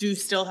do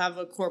still have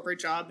a corporate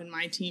job in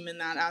my team in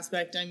that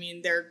aspect. I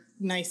mean, they're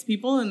nice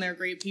people and they're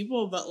great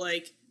people, but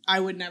like, I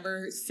would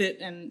never sit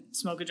and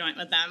smoke a joint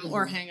with them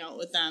or hang out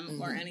with them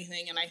or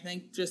anything. And I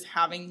think just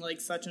having like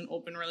such an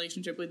open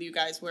relationship with you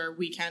guys where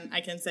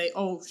I can say,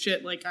 oh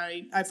shit, like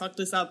I fucked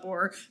this up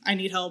or I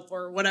need help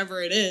or whatever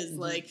it is.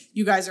 Like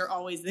you guys are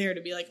always there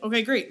to be like,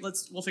 okay, great,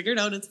 we'll figure it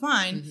out. It's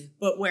fine.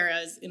 But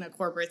whereas in a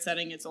corporate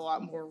setting, it's a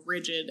lot more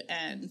rigid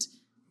and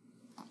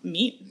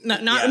mean,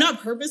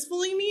 not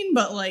purposefully mean,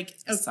 but like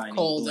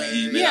colder.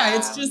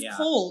 It's just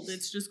cold.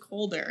 It's just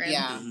colder.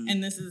 And,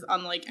 and this is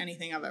unlike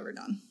anything I've ever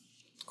done.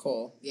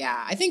 Cool.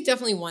 Yeah. I think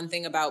definitely one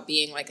thing about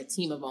being like a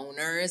team of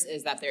owners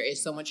is that there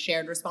is so much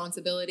shared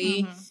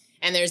responsibility.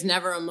 And there's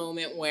never a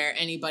moment where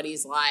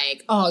anybody's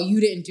like, oh,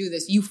 you didn't do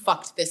this. You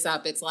fucked this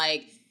up. It's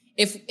like,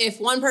 if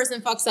one person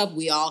fucks up,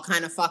 we all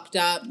kind of fucked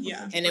up.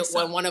 Yeah. And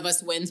when one of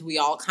us wins, we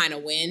all kind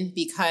of win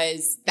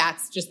because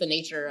that's just the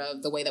nature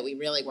of the way that we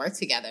really work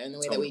together and the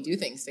way that we do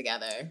things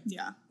together.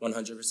 Yeah.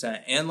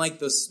 100%. And like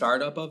the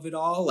startup of it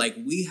all, like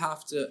we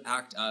have to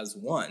act as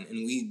one,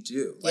 and we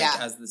do. Like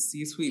as the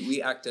C-suite,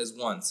 we act as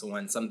one. So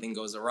when something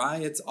goes awry,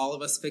 it's all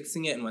of us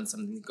fixing it. And when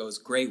something goes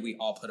great, we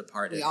all put a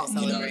part in it. We all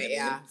celebrate, you know what I mean?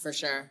 yeah, for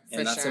sure.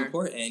 And that's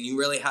important. And you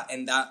really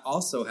and that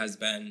also has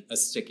been a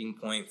sticking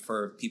point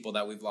for people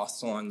that we've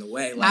lost along the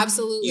way. Like,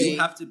 absolutely. You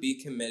have to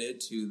be committed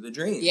to the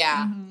dream.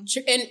 Yeah.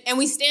 And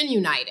we stand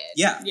united.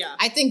 Yeah.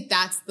 I think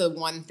that's the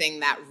one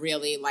thing that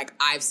really, like,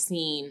 I've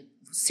seen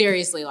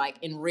seriously, like,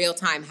 in real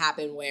time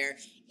happen where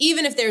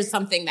even if there's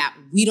something that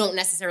we don't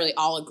necessarily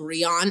all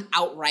agree on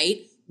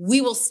outright, we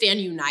will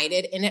stand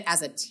united in it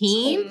as a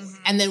team,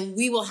 and then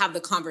we will have the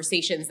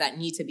conversations that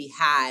need to be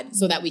had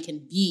so that we can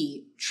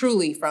be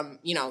truly from,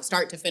 you know,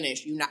 start to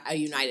finish a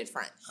united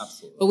front.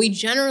 Absolutely. But we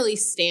generally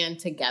stand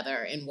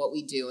together in what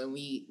we do, and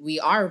we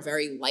are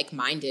very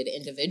like-minded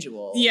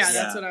individuals. Yeah,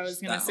 that's what I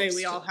was going to say.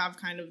 We all have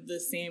kind of the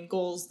same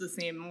goals, the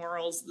same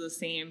morals, the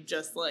same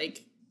just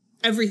like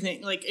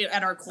everything. Like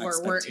at our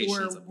core, we're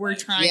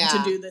trying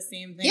to do the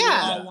same thing.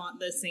 Yeah. We all want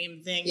the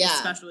same thing,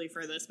 especially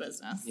for this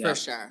business. Yeah.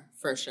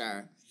 For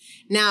sure.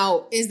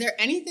 Now, is there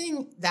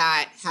anything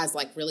that has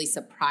like really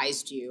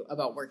surprised you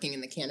about working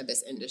in the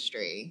cannabis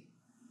industry?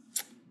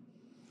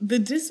 The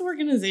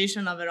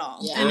disorganization of it all.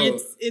 Yeah. And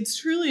it's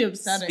truly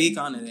upsetting. Speak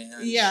on it,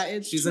 Anne. Yeah,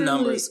 she's a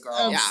numbers girl.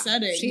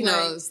 Upsetting. Yeah, she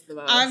knows the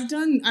most.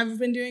 I've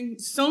been doing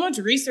so much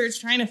research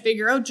trying to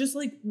figure out just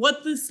like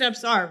what the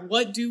steps are.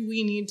 What do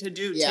we need to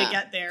do to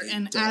get there?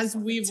 And as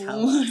we've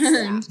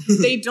learned,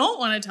 they don't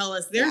want to tell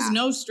us. There's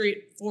no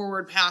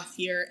straightforward path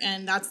here.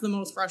 And that's the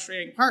most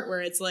frustrating part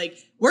where it's like,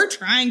 we're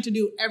trying to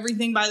do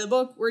everything by the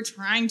book. We're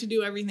trying to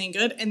do everything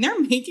good. And they're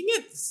making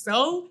it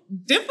so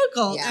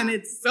difficult. And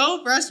it's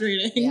so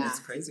frustrating. Yeah. It's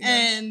crazy.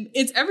 And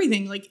it's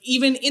everything. Like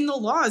even in the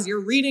laws,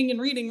 you're reading and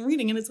reading and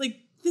reading. And it's like,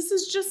 this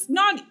is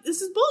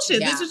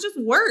bullshit. This is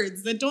just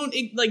words that don't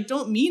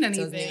mean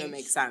anything. Doesn't even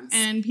make sense.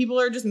 And people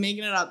are just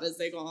making it up as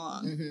they go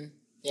along. Mm-hmm.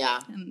 Yeah.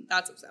 And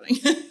that's upsetting.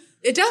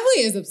 It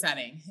definitely is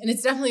upsetting, and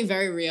it's definitely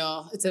very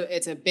real.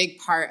 It's a big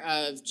part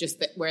of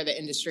just where the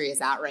industry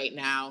is at right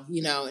now,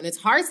 you know, and it's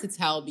hard to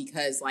tell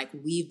because like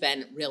we've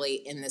been really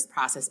in this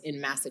process in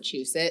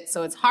Massachusetts.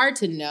 So it's hard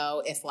to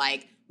know if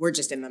like we're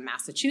just in the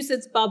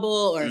Massachusetts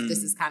bubble, or if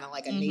this is kind of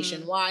like a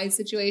nationwide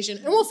situation,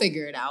 and we'll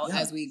figure it out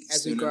as we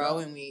grow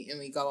and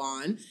we go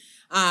on.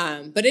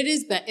 But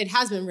it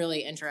has been really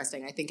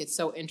interesting. I think it's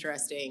so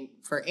interesting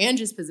for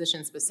Angie's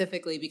position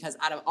specifically, because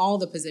out of all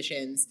the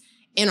positions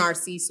in our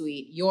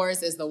C-suite,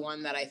 yours is the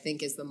one that I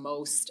think is the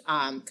most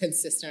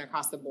consistent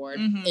across the board,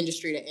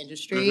 industry to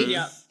industry.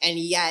 And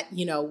yet,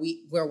 you know,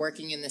 we're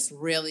working in this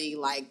really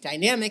like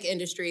dynamic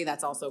industry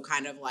that's also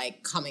kind of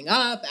like coming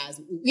up as,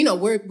 you know,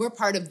 we're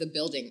part of the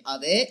building of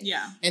it.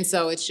 And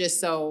so it's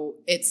just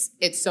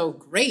it's so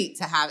great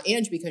to have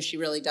Ange, because she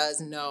really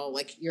does know,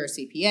 like, you're a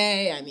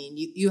CPA. I mean,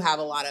 you have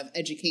a lot of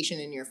education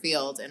in your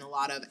field and a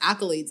lot of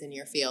accolades in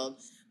your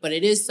field. But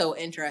it is so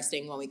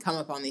interesting when we come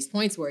up on these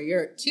points where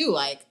you're too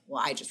like,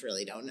 well, I just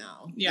really don't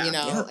know. You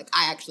know, like,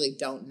 I actually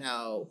don't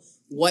know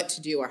what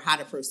to do or how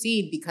to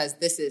proceed, because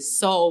this is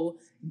so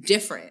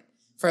different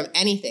from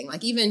anything.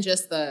 Like, even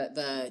just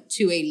the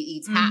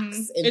 280E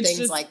tax and it's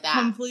things like that.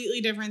 Completely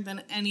different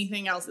than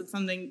anything else. It's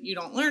something you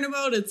don't learn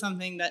about. It's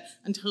something that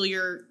until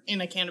you're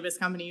in a cannabis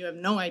company, you have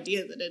no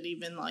idea that it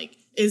even like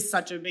is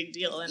such a big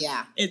deal. And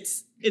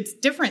it's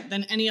different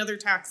than any other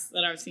tax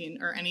that I've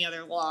seen or any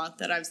other law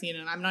that I've seen.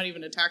 And I'm not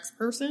even a tax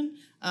person,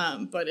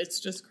 but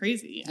it's just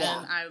crazy.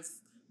 And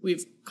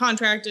we've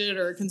contracted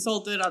or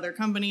consulted other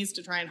companies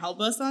to try and help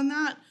us on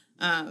that.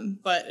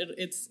 But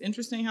it's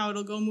interesting how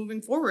it'll go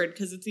moving forward,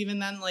 because it's even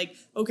then like,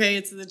 okay,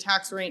 it's the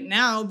tax rate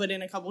now, but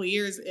in a couple of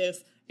years, if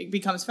it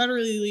becomes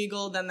federally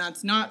legal, then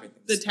that's not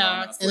the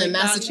tax. And then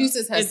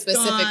Massachusetts has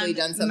specifically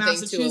done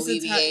something to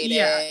alleviate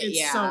it.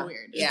 It's so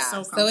weird. It's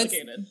so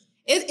complicated.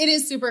 It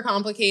is super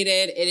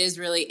complicated. It is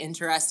really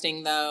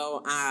interesting,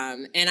 though.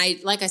 And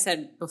like I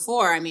said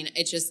before, I mean,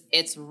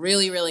 it's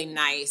really, really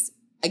nice.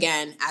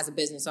 Again, as a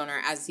business owner,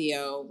 as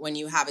CEO, when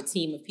you have a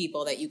team of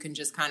people that you can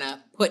just kind of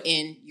put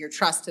in your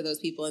trust to those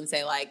people and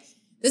say, like,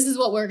 this is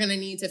what we're going to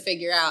need to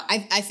figure out.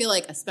 I feel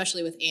like,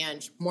 especially with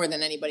Ange, more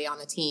than anybody on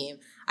the team,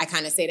 I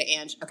kind of say to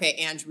Ange, okay,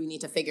 Ange, we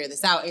need to figure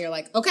this out. And you're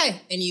like,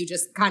 okay. And you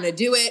just kind of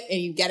do it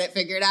and you get it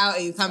figured out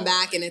and you come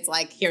back and it's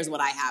like, here's what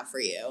I have for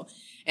you.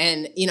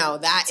 And, you know,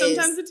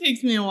 sometimes it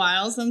takes me a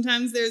while.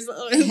 Sometimes there's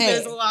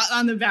a lot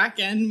on the back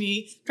end,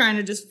 me trying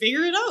to just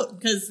figure it out,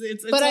 because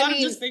it's a lot of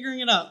just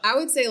figuring it out. I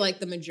would say like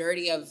the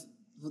majority of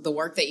the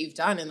work that you've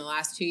done in the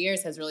last 2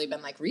 years has really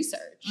been like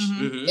research.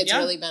 It's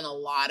really been a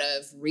lot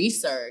of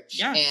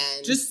research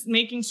and just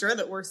making sure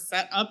that we're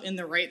set up in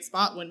the right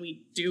spot when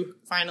we do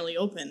finally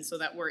open, so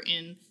that we're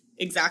in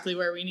exactly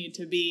where we need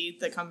to be.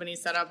 The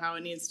company's set up how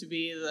it needs to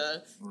be.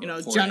 The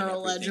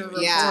general ledger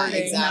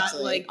reporting, not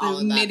like the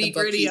nitty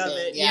gritty of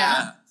it.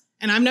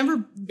 And I've never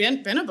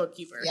been a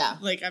bookkeeper.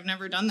 Like, I've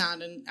never done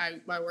that, and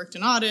I worked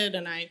in audit,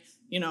 and I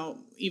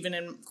even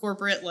in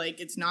corporate,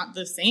 like, it's not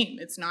the same.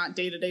 It's not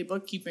day-to-day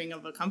bookkeeping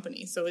of a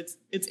company. So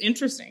it's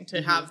interesting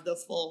to have the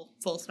full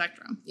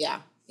spectrum.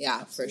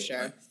 Yeah, for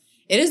sure.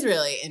 It is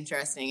really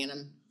interesting, and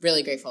I'm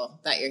really grateful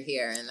that you're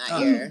here and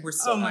that we're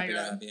so happy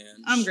to have you.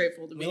 I'm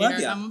grateful to be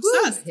here. I'm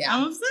obsessed.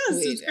 I'm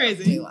obsessed. It's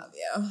crazy. We love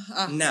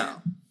you.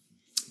 Now,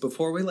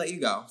 before we let you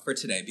go for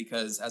today,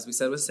 because as we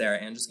said with Sarah,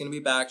 Angie's going to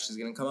be back. She's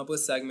going to come up with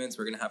segments.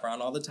 We're going to have her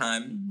on all the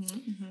time.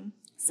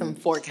 Some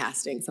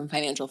forecasting, some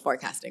financial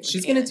forecasting.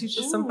 She's going to teach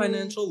us some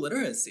financial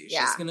literacy.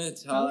 She's going to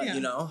tell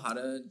how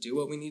to do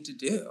what we need to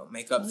do,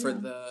 make up for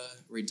the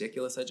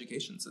ridiculous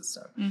education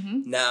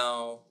system.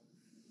 Now,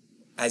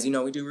 as you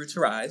know, we do Root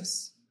to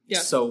Rise.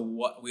 So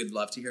we'd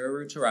love to hear a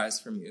Root to Rise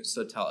from you.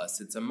 So tell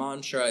us. It's a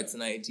mantra, it's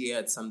an idea,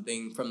 it's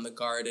something from the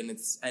garden,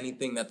 it's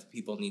anything that the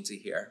people need to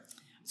hear.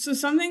 So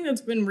something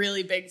that's been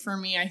really big for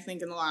me, I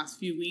think, in the last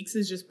few weeks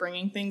is just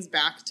bringing things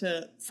back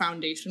to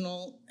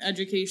foundational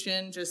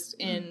education, just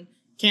in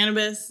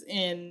cannabis,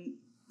 in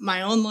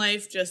my own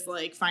life, just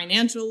like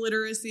financial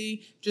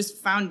literacy.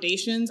 Just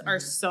foundations are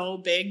so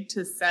big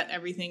to set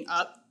everything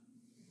up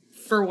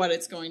for what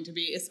it's going to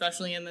be,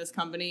 especially in this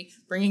company,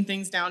 bringing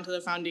things down to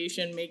the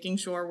foundation, making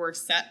sure we're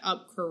set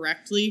up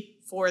correctly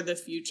for the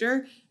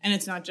future. And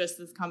it's not just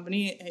this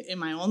company, in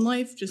my own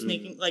life, just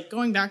making, like,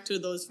 going back to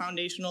those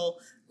foundational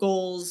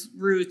goals,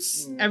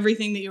 roots,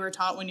 everything that you were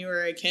taught when you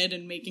were a kid,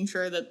 and making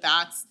sure that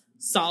that's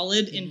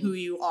solid in who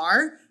you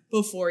are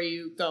before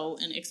you go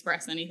and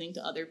express anything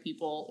to other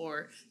people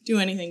or do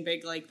anything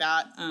big like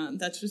that.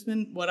 That's just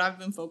been what I've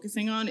been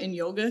focusing on in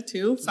yoga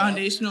too.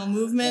 Foundational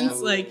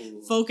movements, like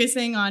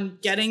focusing on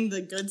getting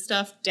the good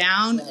stuff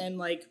down and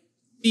like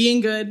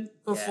being good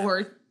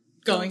before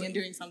going and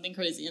doing something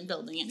crazy and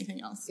building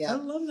anything else. I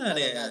love that,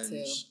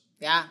 Ange.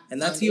 Yeah.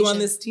 And that's you on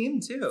this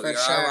team too. You're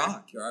our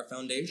rock. You're our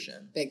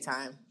foundation. Big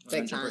time.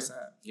 Big 100%. Time.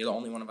 You're the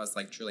only one of us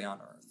like truly on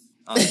Earth.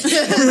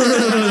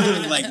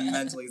 Like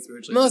mentally,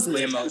 spiritually,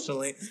 physically,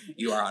 emotionally,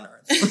 you are on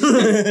Earth.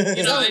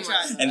 I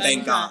try. And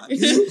thank God.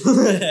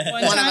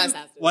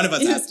 One of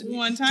us has to be.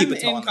 One time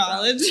in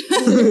college,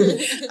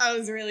 I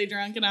was really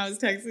drunk and I was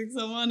texting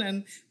someone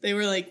and they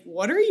were like,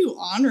 "What are you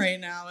on right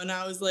now?" And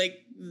I was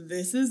like,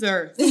 "This is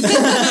Earth." And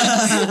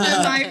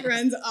my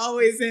friends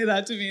always say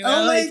that to me.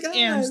 They're like,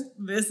 "And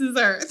this is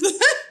Earth."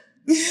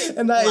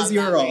 And that is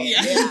your role.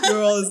 Your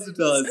role is to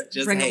tell us,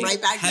 just bring them right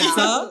back heads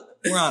down. up.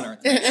 We're on Earth.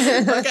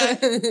 Okay.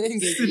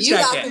 You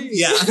got me.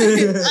 Yeah.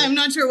 I'm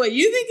not sure what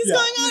you think is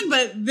going on,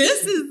 but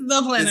this is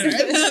the planet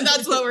Earth.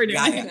 That's what we're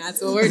doing.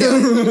 That's what we're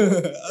doing.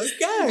 Okay.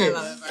 I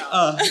love it,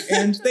 bro.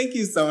 And thank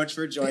you so much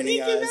for joining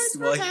us.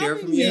 We'll hear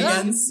from you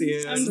again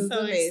soon. I'm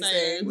so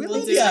excited. We We'll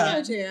love do you.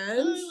 that. Oh, I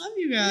love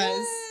you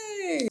guys.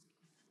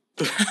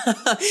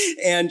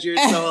 And you're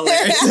so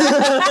hilarious.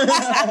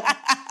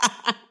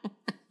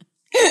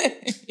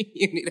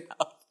 You need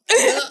help.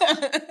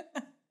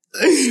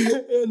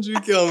 Andrew,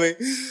 kill me.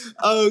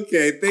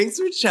 Okay, thanks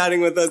for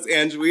chatting with us,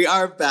 Andrew. We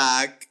are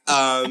back.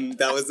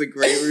 That was a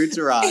great route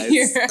to rise.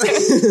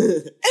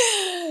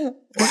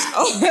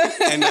 Wow.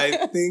 And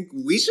I think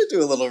we should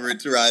do a little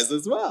route to rise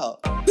as well.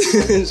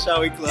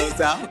 Shall we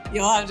close out?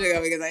 You'll have to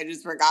go because I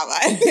just forgot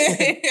mine.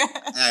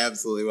 I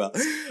absolutely will.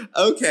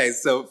 Okay,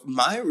 so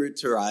my route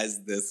to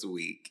rise this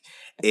week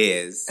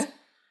is... Oh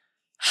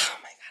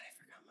my God, I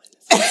forgot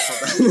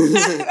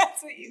mine.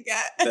 That's what you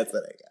got. That's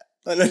what I got.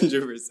 100%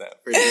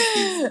 for just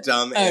these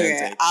dumb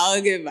antics. I'll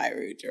give my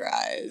route to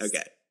rise.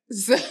 Okay.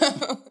 So,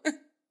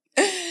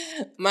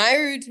 my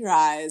route to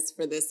rise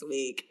for this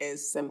week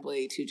is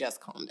simply to just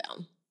calm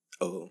down.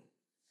 Oh.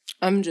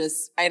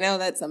 I know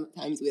that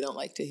sometimes we don't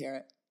like to hear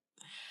it.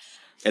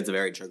 It's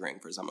very triggering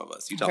for some of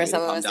us. You tell me to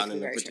calm down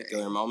in a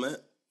particular moment.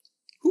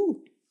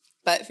 Whew.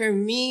 But for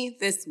me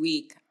this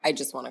week, I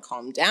just want to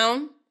calm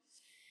down.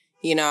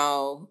 You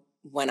know,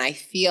 when I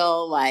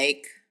feel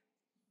like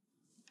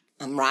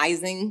I'm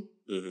rising,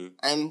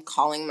 I'm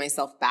calling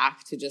myself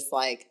back to just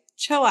like,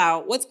 chill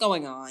out. What's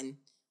going on?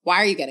 Why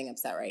are you getting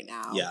upset right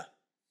now? Yeah.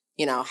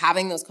 You know,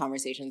 having those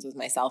conversations with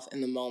myself in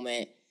the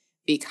moment,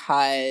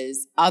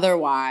 because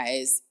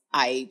otherwise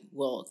I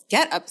will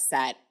get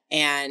upset.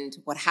 And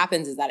what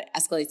happens is that it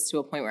escalates to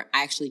a point where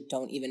I actually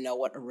don't even know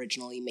what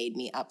originally made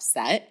me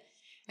upset.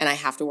 And I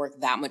have to work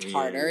that much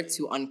harder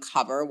to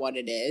uncover what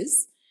it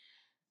is.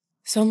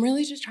 So I'm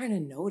really just trying to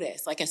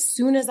notice, like, as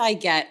soon as I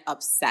get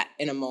upset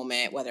in a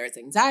moment, whether it's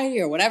anxiety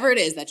or whatever it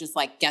is that just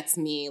like gets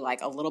me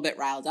like a little bit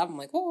riled up, I'm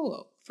like,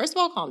 whoa. First of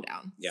all, calm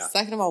down. Yeah.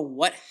 Second of all,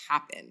 what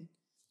happened?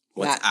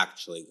 What's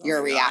actually going on?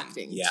 You're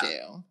reacting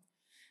to.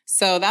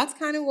 So that's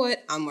kind of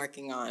what I'm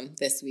working on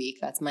this week.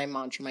 That's my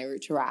mantra, my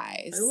route to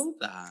rise. I love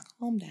that.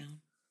 Calm down.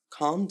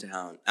 Calm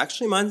down.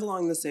 Actually, mine's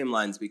along the same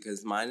lines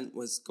because mine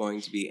was going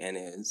to be and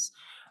is.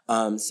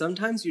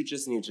 Sometimes you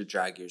just need to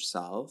drag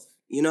yourself.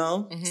 You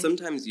know,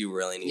 sometimes you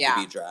really need to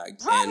be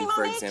dragged. And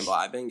for example,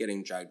 I've been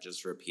getting dragged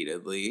just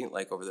repeatedly,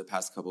 like over the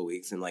past couple of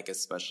weeks. And like,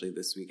 especially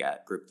this week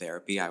at group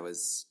therapy, I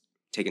was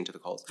taken to the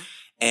coals.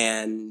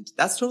 And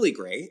that's totally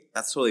great.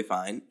 That's totally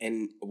fine.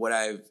 And what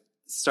I've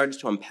started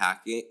to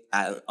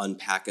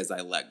unpack as I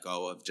let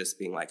go of just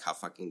being like, how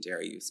fucking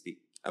dare you speak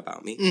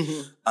about me,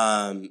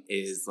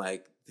 is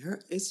like,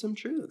 there is some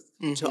truth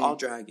to all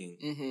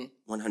dragging,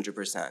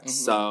 100%.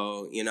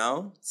 So, you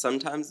know,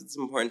 sometimes it's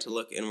important to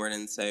look inward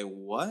and say,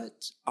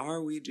 what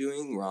are we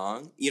doing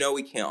wrong? You know,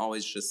 we can't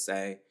always just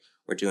say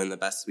we're doing the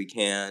best we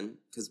can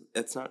because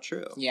it's not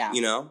true. Yeah.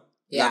 You know,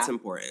 that's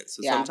important.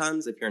 So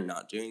sometimes if you're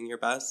not doing your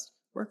best,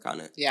 work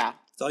on it. Yeah.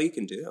 It's all you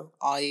can do.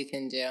 All you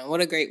can do.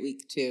 What a great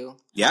week, too.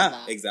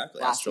 Yeah,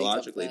 exactly.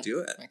 Astrologically, do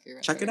it.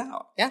 Check it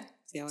out. Yeah.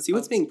 See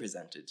what's being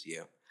presented to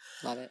you.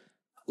 Love it.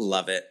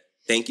 Love it.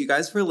 Thank you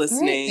guys for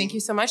listening. Right, thank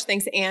you so much.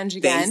 Thanks, Ange,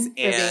 again, for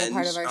being a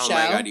part of our show. Oh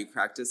my God, you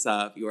cracked us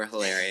up. You were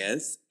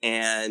hilarious.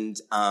 And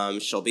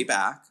she'll be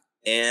back.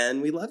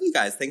 And we love you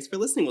guys. Thanks for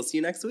listening. We'll see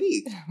you next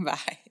week.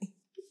 Bye.